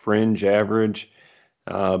kind of fringe average.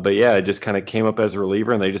 But yeah, it just kind of came up as a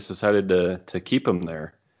reliever, and they just decided to keep him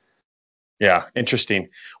there. Yeah, interesting.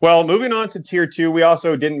 Well, moving on to Tier 2, we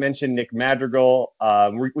also didn't mention Nick Madrigal.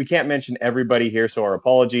 We can't mention everybody here, so our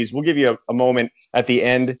apologies. We'll give you a moment at the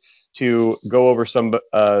end to go over some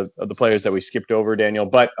of the players that we skipped over, Daniel.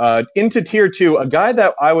 But into Tier 2, a guy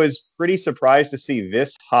that I was pretty surprised to see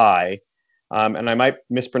this high, and I might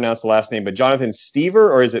mispronounce the last name, but Jonathan Stiever,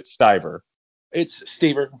 or is it Stiver? It's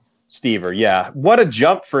Stiever. Stiever, yeah. What a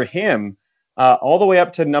jump for him, all the way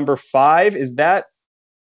up to number 5. Is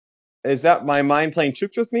that my mind playing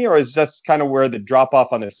tricks with me, or is that kind of where the drop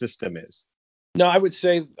off on the system is? No, I would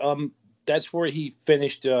say that's where he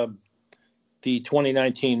finished the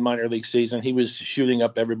 2019 minor league season. He was shooting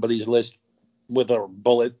up everybody's list with a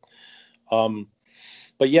bullet.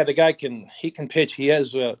 But yeah, the guy can pitch. He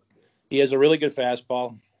has a really good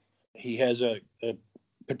fastball. He has a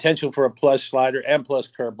potential for a plus slider and plus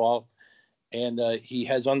curveball, and he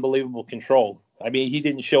has unbelievable control. I mean, he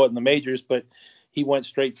didn't show it in the majors, but he went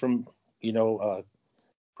straight from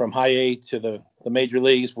high A to the major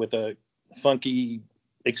leagues with a funky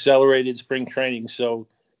accelerated spring training. So,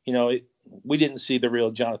 we didn't see the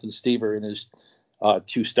real Jonathan Stiever in his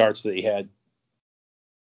 2 starts that he had.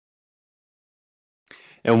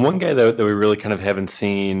 And one guy that we really kind of haven't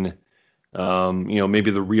seen,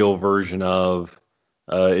 maybe the real version of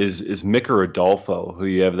is Micker Adolfo, who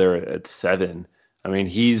you have there at 7. I mean,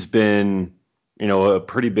 he's been a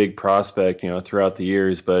pretty big prospect, throughout the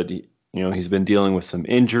years, but he's been dealing with some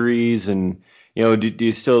injuries, and do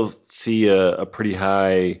you still see a pretty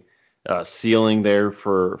high ceiling there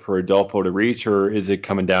for Adolfo to reach, or is it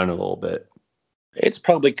coming down a little bit? It's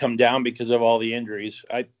probably come down because of all the injuries.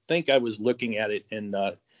 I think I was looking at it, and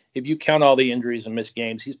if you count all the injuries and missed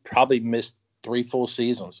games, he's probably missed 3 full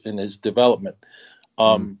seasons in his development.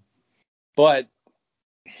 But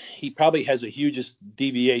he probably has the hugest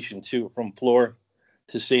deviation too from floor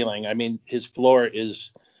to ceiling. I mean, his floor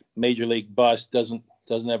is major league bust, doesn't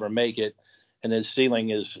ever make it, and his ceiling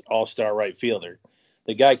is all-star right fielder.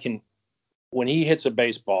 The guy can, when he hits a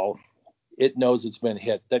baseball, it knows it's been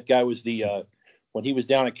hit. That guy was when he was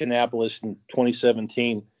down at Kannapolis in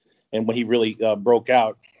 2017, and when he really broke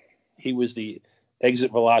out, he was the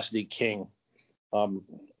exit velocity king.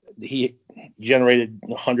 He generated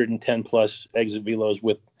 110 plus exit velos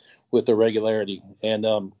with a regularity, and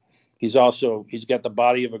he's got the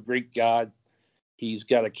body of a Greek god. He's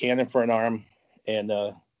got a cannon for an arm, and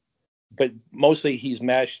but mostly he's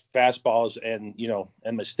mashed fastballs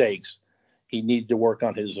and mistakes. He needed to work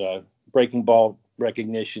on his breaking ball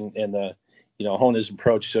recognition and hone his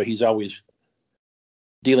approach. So he's always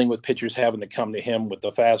dealing with pitchers having to come to him with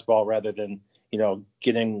the fastball rather than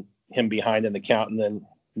getting him behind in the count and then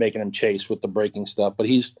making him chase with the breaking stuff. But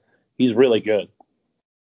he's really good.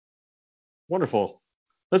 Wonderful.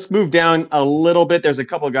 Let's move down a little bit. There's a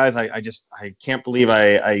couple of guys I can't believe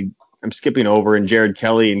I'm skipping over, and Jared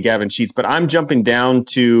Kelly and Gavin Sheets, but I'm jumping down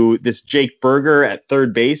to this Jake Berger at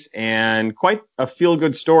third base, and quite a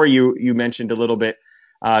feel-good story you mentioned a little bit,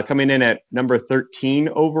 coming in at number 13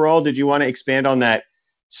 overall. Did you want to expand on that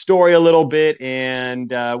story a little bit, and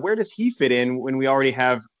where does he fit in when we already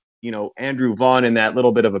have Andrew Vaughn in that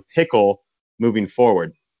little bit of a pickle moving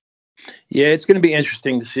forward? Yeah, it's going to be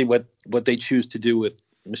interesting to see what they choose to do with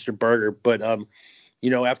Mr. Berger. But,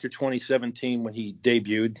 after 2017, when he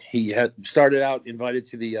debuted, he had started out invited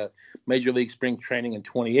to the Major League Spring Training in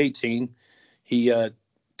 2018. He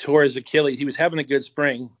tore his Achilles. He was having a good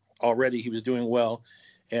spring already. He was doing well.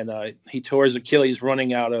 And he tore his Achilles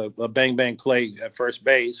running out a bang-bang play at first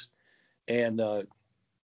base. And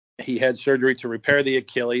he had surgery to repair the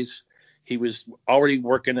Achilles. He was already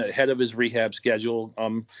working ahead of his rehab schedule.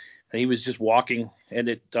 And he was just walking, and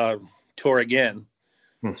it tore again.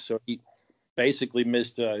 So he basically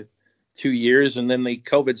missed 2 years, and then the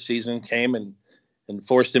COVID season came and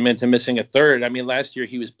forced him into missing a third. I mean, last year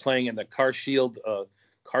he was playing in the CarShield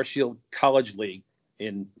College League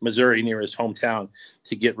in Missouri near his hometown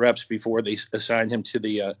to get reps before they assigned him to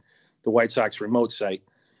the White Sox remote site.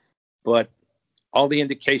 But all the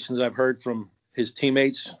indications I've heard from his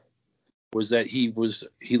teammates was that he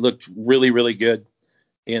looked really, really good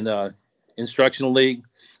in instructional league.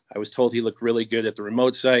 I was told he looked really good at the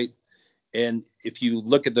remote site, and if you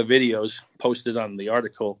look at the videos posted on the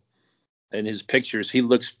article and his pictures, he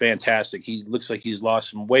looks fantastic. He looks like he's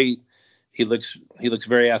lost some weight. He looks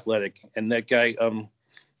very athletic. And that guy,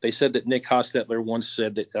 they said that Nick Hostetler once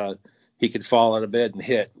said that he could fall out of bed and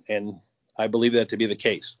hit, and I believe that to be the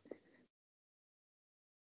case.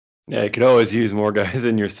 Yeah, you could always use more guys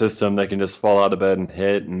in your system that can just fall out of bed and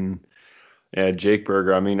hit. And yeah, Jake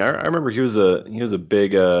Berger. I mean, I remember he was a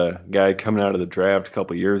big guy coming out of the draft a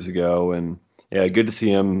couple years ago, and yeah, good to see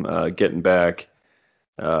him getting back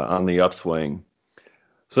on the upswing.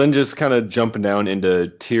 So then just kind of jumping down into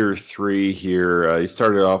tier 3 here. He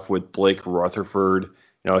started off with Blake Rutherford.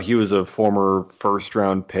 You know, he was a former first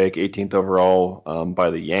round pick, 18th overall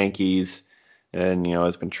by the Yankees, and you know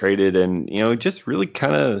has been traded, and you know just really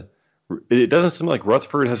kind of it doesn't seem like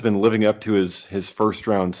Rutherford has been living up to his first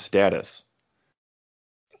round status.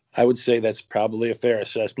 I would say that's probably a fair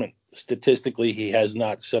assessment. Statistically, he has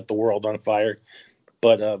not set the world on fire,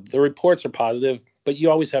 but the reports are positive. But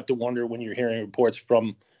you always have to wonder when you're hearing reports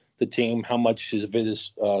from the team how much of it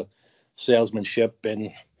is salesmanship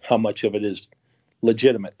and how much of it is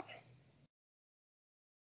legitimate.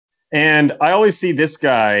 And I always see this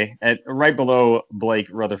guy at right below Blake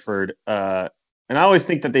Rutherford, and I always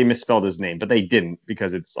think that they misspelled his name, but they didn't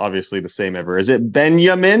because it's obviously the same ever. Is it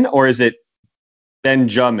Benjamin or is it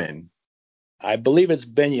Benjamin? I believe it's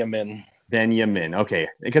Benjamin. Benjamin, okay,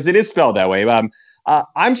 because it is spelled that way.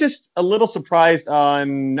 I'm just a little surprised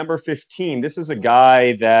on number 15. This is a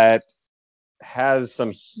guy that has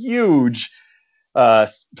some huge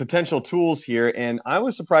potential tools here, and I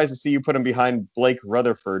was surprised to see you put him behind Blake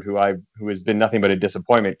Rutherford, who has been nothing but a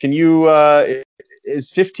disappointment. Can you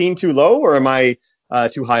is 15 too low, or am I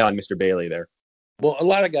too high on Mr. Bailey there? Well, a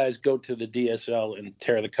lot of guys go to the DSL and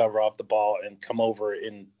tear the cover off the ball and come over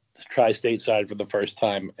in the tri-state side for the first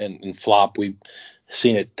time and flop. We've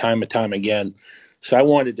seen it time and time again. So I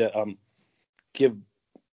wanted to give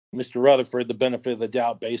Mr. Rutherford the benefit of the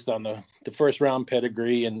doubt based on the first round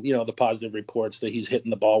pedigree and, you know, the positive reports that he's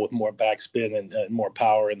hitting the ball with more backspin and more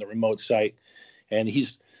power in the remote site. And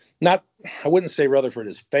he's not, I wouldn't say Rutherford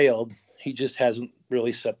has failed. He just hasn't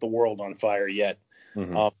really set the world on fire yet.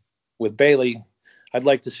 Mm-hmm. With Bailey, I'd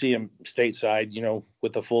like to see him stateside, you know,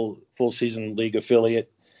 with a full season league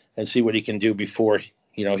affiliate and see what he can do before,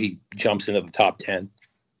 you know, he jumps into the top 10.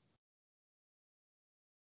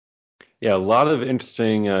 Yeah, a lot of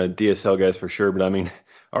interesting DSL guys for sure, but I mean,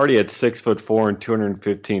 already at 6'4" and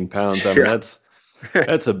 215 pounds. I mean,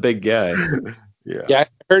 that's a big guy. Yeah, I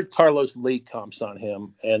heard Carlos Lee comps on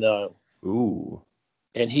him, and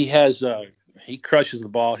and he has he crushes the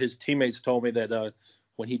ball. His teammates told me that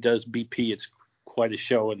when he does BP, it's quite a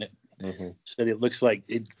show, and said it looks like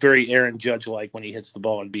it's very Aaron Judge like when he hits the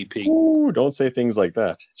ball in BP. Ooh, don't say things like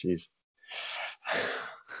that. Jeez.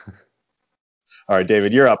 All right,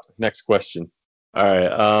 David, you're up. Next question. All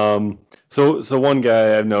right. So one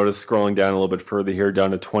guy I've noticed scrolling down a little bit further here,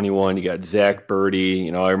 down to 21, you got Zach Birdie.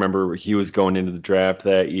 You know, I remember he was going into the draft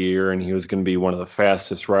that year, and he was going to be one of the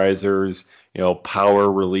fastest risers. You know,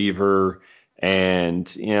 power reliever,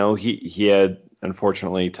 and you know he had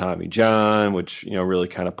unfortunately Tommy John, which you know really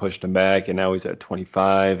kind of pushed him back, and now he's at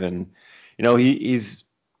 25, and you know he's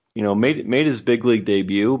you know made his big league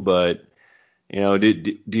debut, but you know,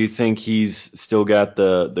 do you think he's still got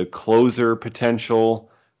the closer potential,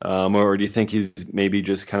 or do you think he's maybe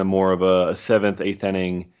just kind of more of a 7th, 8th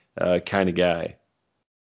inning kind of guy?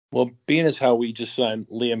 Well, being as how we just signed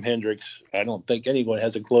Liam Hendriks, I don't think anyone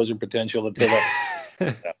has a closer potential until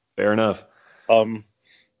that. Fair enough.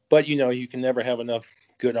 But, you know, you can never have enough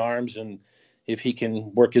good arms, and if he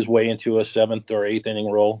can work his way into a 7th or 8th inning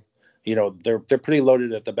role, you know, they're pretty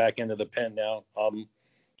loaded at the back end of the pen now.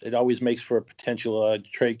 It always makes for a potential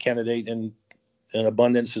trade candidate, and an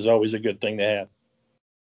abundance is always a good thing to have.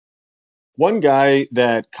 One guy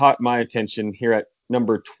that caught my attention here at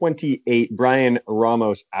number 28, Brian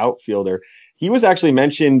Ramos, outfielder. He was actually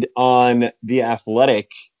mentioned on The Athletic,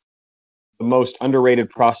 the most underrated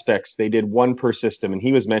prospects. They did one per system, and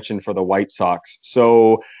he was mentioned for the White Sox.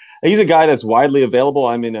 So he's a guy that's widely available.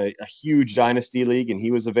 I'm in a huge dynasty league, and he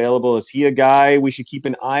was available. Is he a guy we should keep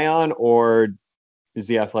an eye on, or is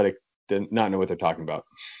The Athletic not know what they're talking about?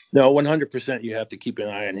 No, 100% you have to keep an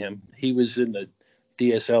eye on him. He was in the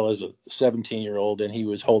DSL as a 17-year-old, and he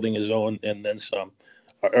was holding his own and then some.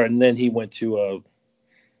 And then he went to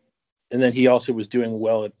and then he also was doing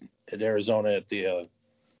well at Arizona at the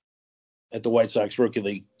White Sox Rookie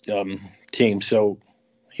League team. So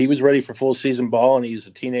he was ready for full season ball, and he's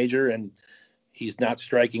a teenager, and he's not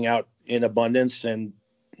striking out in abundance, and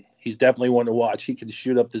he's definitely one to watch. He could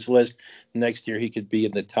shoot up this list. Next year, he could be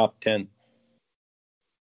in the top 10.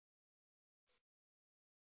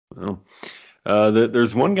 Well,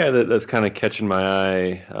 there's one guy that's kind of catching my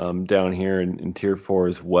eye down here in Tier 4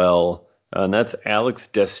 as well, and that's Alex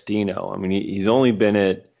Destino. I mean, he's only been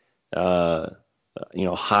at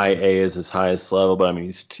high A as his highest level, but I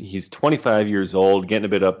mean he's 25 years old, getting a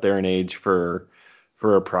bit up there in age for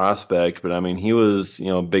a prospect. But I mean he was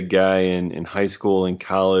a big guy in high school and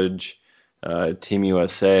college, Team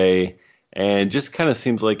USA, and just kind of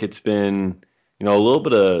seems like it's been a little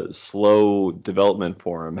bit of slow development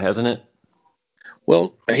for him, hasn't it?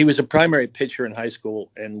 Well, he was a primary pitcher in high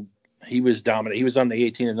school, and he was dominant. He was on the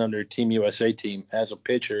 18 and under Team USA team as a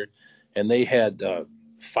pitcher, and they had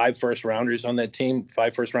 5 first-rounders on that team,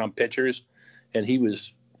 5 first-round pitchers, and he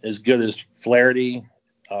was as good as Flaherty.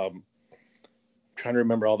 Trying to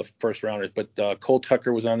remember all the first-rounders, but Cole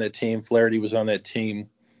Tucker was on that team, Flaherty was on that team,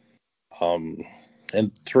 and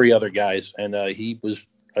 3 other guys, and he was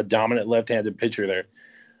a dominant left-handed pitcher there.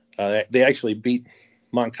 They actually beat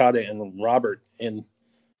Moncada and Robert in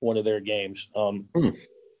one of their games.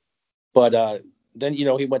 But then,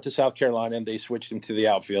 he went to South Carolina and they switched him to the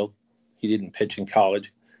outfield. He didn't pitch in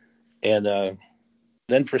college. And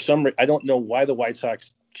then for some reason, I don't know why the White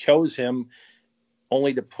Sox chose him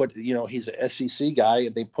only to put, he's an SEC guy.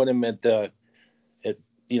 And they put him at the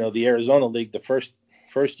Arizona League the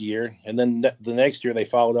first year. And then the next year they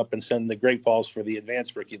followed up and sent him to Great Falls for the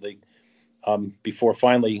Advanced Rookie League before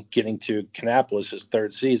finally getting to Kannapolis his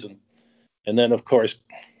 3rd season. And then, of course,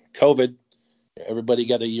 COVID, everybody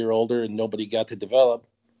got a year older and nobody got to develop.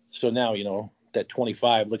 So now, that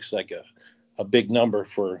 25 looks like a big number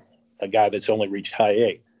for a guy that's only reached high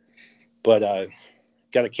A. But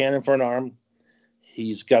got a cannon for an arm.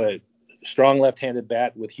 He's got a strong left-handed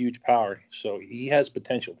bat with huge power. So he has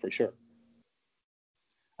potential for sure.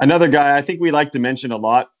 Another guy I think we like to mention a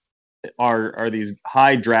lot are these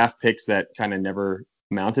high draft picks that kind of never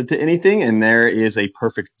amounted to anything. And there is a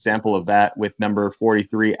perfect example of that with number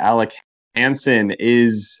 43, Alec Hansen.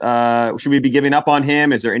 Should we be giving up on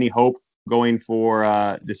him? Is there any hope going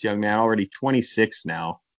for this young man, already 26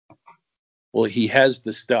 now? Well, he has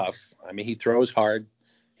the stuff. I mean, he throws hard.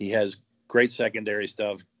 He has great secondary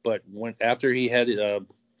stuff. But after he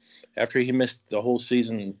missed the whole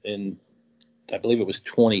season in, I believe it was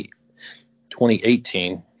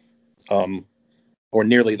 2018, or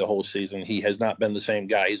nearly the whole season, he has not been the same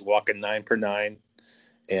guy. He's walking 9 per 9.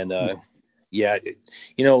 And that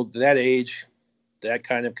age, that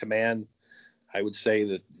kind of command, I would say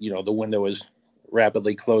that, the window is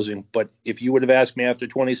rapidly closing. But if you would have asked me after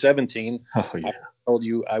 2017, I told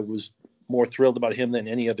you I was more thrilled about him than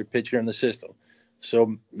any other pitcher in the system.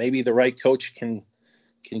 So maybe the right coach can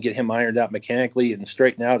get him ironed out mechanically and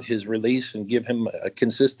straighten out his release and give him a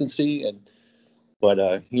consistency.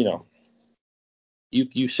 But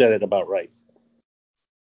you said it about right.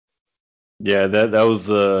 Yeah, that was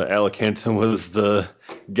Alec Hansen was the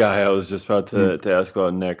guy I was just about to ask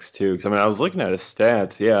about next too. Because I was looking at his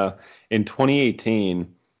stats. Yeah, in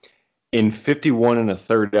 2018, in 51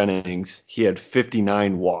 1/3 innings, he had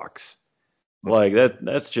 59 walks. Like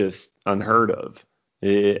that's just unheard of.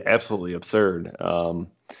 Absolutely absurd. But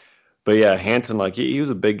yeah, Hansen, he was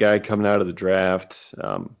a big guy coming out of the draft.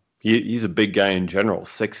 He's a big guy in general,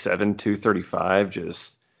 6'7", 235,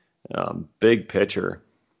 just big pitcher.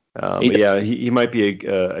 But yeah, he might be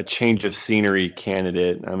a change of scenery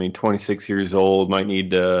candidate. I mean, 26 years old, might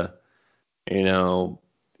need to,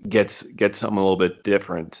 get something a little bit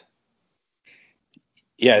different.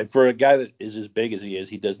 Yeah, for a guy that is as big as he is,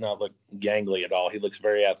 he does not look gangly at all. He looks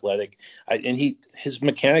very athletic, and his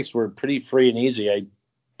mechanics were pretty free and easy. I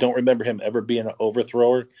don't remember him ever being an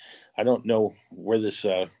overthrower. I don't know where this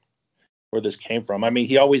came from. I mean,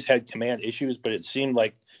 he always had command issues, but it seemed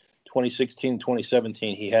like 2016,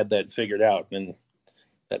 2017, he had that figured out, and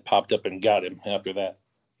that popped up and got him after that.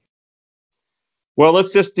 Well,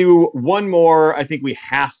 let's just do one more. I think we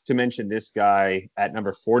have to mention this guy at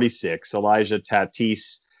number 46, Elijah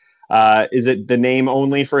Tatis. Is it the name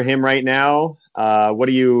only for him right now? What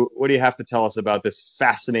do you have to tell us about this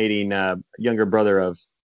fascinating younger brother of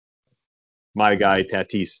my guy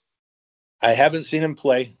Tatis? I haven't seen him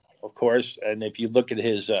play, of course, and if you look at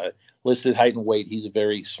his listed height and weight, he's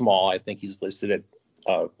very small. I think he's listed at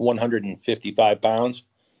 155 pounds.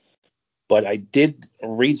 But I did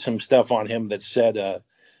read some stuff on him that said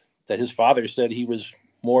that his father said he was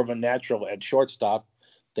more of a natural at shortstop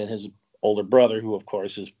than his older brother, who, of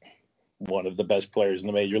course, is one of the best players in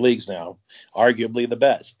the major leagues now, arguably the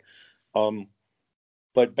best.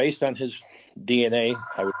 But based on his DNA,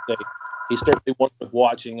 I would say he's certainly one worth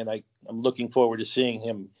watching, and I'm looking forward to seeing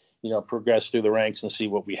him, progress through the ranks and see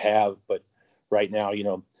what we have. But right now,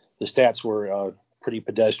 the stats were pretty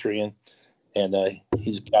pedestrian. and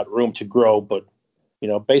he's got room to grow. But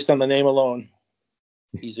based on the name alone,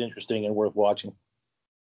 he's interesting and worth watching.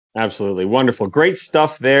 Absolutely. Wonderful. Great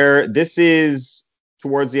stuff there. This is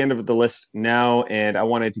towards the end of the list now, and I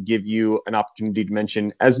wanted to give you an opportunity to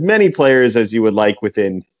mention as many players as you would like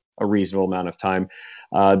within a reasonable amount of time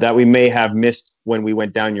that we may have missed when we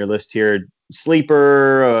went down your list here.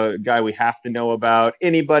 Sleeper, a guy we have to know about,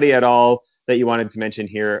 anybody at all that you wanted to mention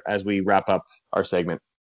here as we wrap up our segment.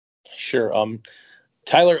 Sure.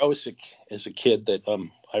 Tyler Osick is a kid that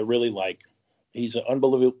I really like. He's an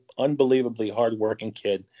unbelievably hardworking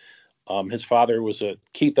kid. His father was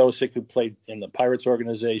Keith Osick, who played in the Pirates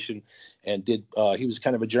organization and he was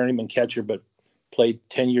kind of a journeyman catcher, but played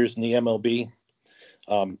 10 years in the MLB.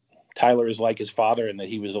 Tyler is like his father in that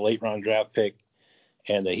he was a late round draft pick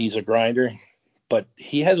and that he's a grinder, but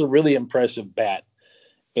he has a really impressive bat.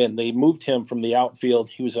 And they moved him from the outfield.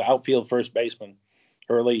 He was an outfield first baseman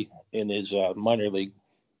early in his minor league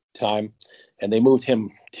time. And they moved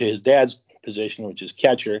him to his dad's position, which is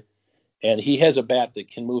catcher. And he has a bat that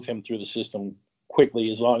can move him through the system quickly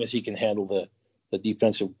as long as he can handle the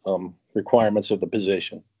defensive requirements of the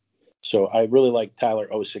position. So I really like Tyler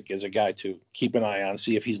Osick as a guy to keep an eye on,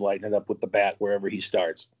 see if he's lighting it up with the bat wherever he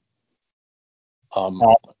starts.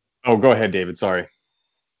 Go ahead, David. Sorry.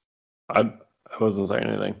 I wasn't saying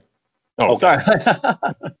anything. Oh, okay. Sorry.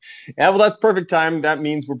 Yeah, well, that's perfect time. That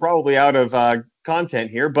means we're probably out of content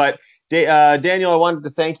here. But Daniel, I wanted to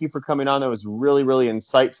thank you for coming on. That was really, really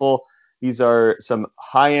insightful. These are some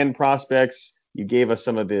high-end prospects. You gave us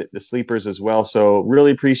some of the sleepers as well. So really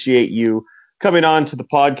appreciate you coming on to the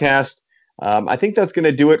podcast. I think that's going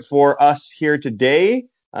to do it for us here today.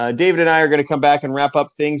 David and I are going to come back and wrap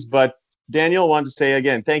up things. But Daniel, I wanted to say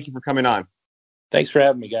again, thank you for coming on. Thanks for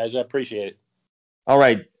having me, guys. I appreciate it. All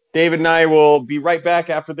right. David and I will be right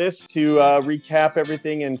back after this to recap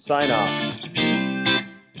everything and sign off.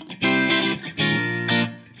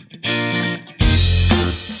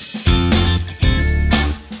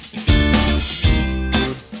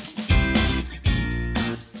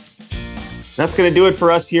 That's going to do it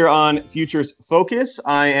for us here on Futures Focus.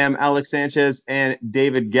 I am Alex Sanchez and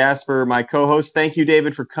David Gasper, my co-host. Thank you,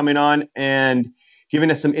 David, for coming on and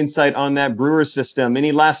giving us some insight on that Brewers system.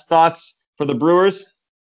 Any last thoughts for the Brewers?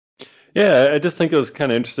 Yeah, I just think it was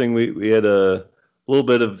kind of interesting. We had a little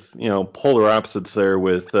bit of, polar opposites there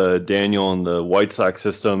with Daniel and the White Sox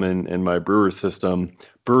system and my Brewers system.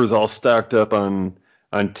 Brewers all stocked up on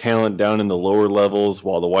talent down in the lower levels,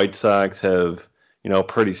 while the White Sox have, a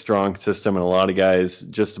pretty strong system and a lot of guys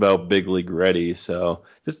just about big league ready. So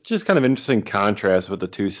just kind of interesting contrast with the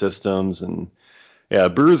two systems. And yeah,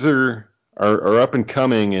 Brewers are up and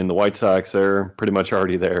coming, and the White Sox, they're pretty much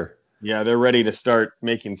already there. Yeah, they're ready to start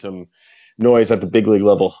making some noise at the big league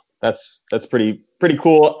level. That's pretty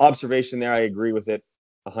cool observation there. I agree with it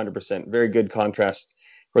 100%. Very good contrast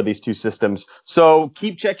for these two systems. So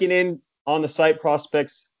keep checking in on the site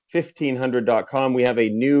prospects1500.com. We have a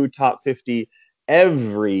new top 50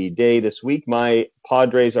 every day this week. My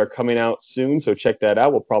Padres are coming out soon, so check that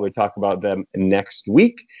out. We'll probably talk about them next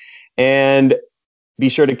week. And be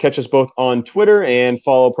sure to catch us both on Twitter and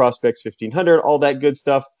follow Prospects 1500, all that good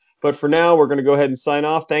stuff. But for now, we're going to go ahead and sign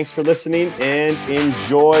off. Thanks for listening and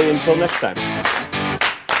enjoy until next time.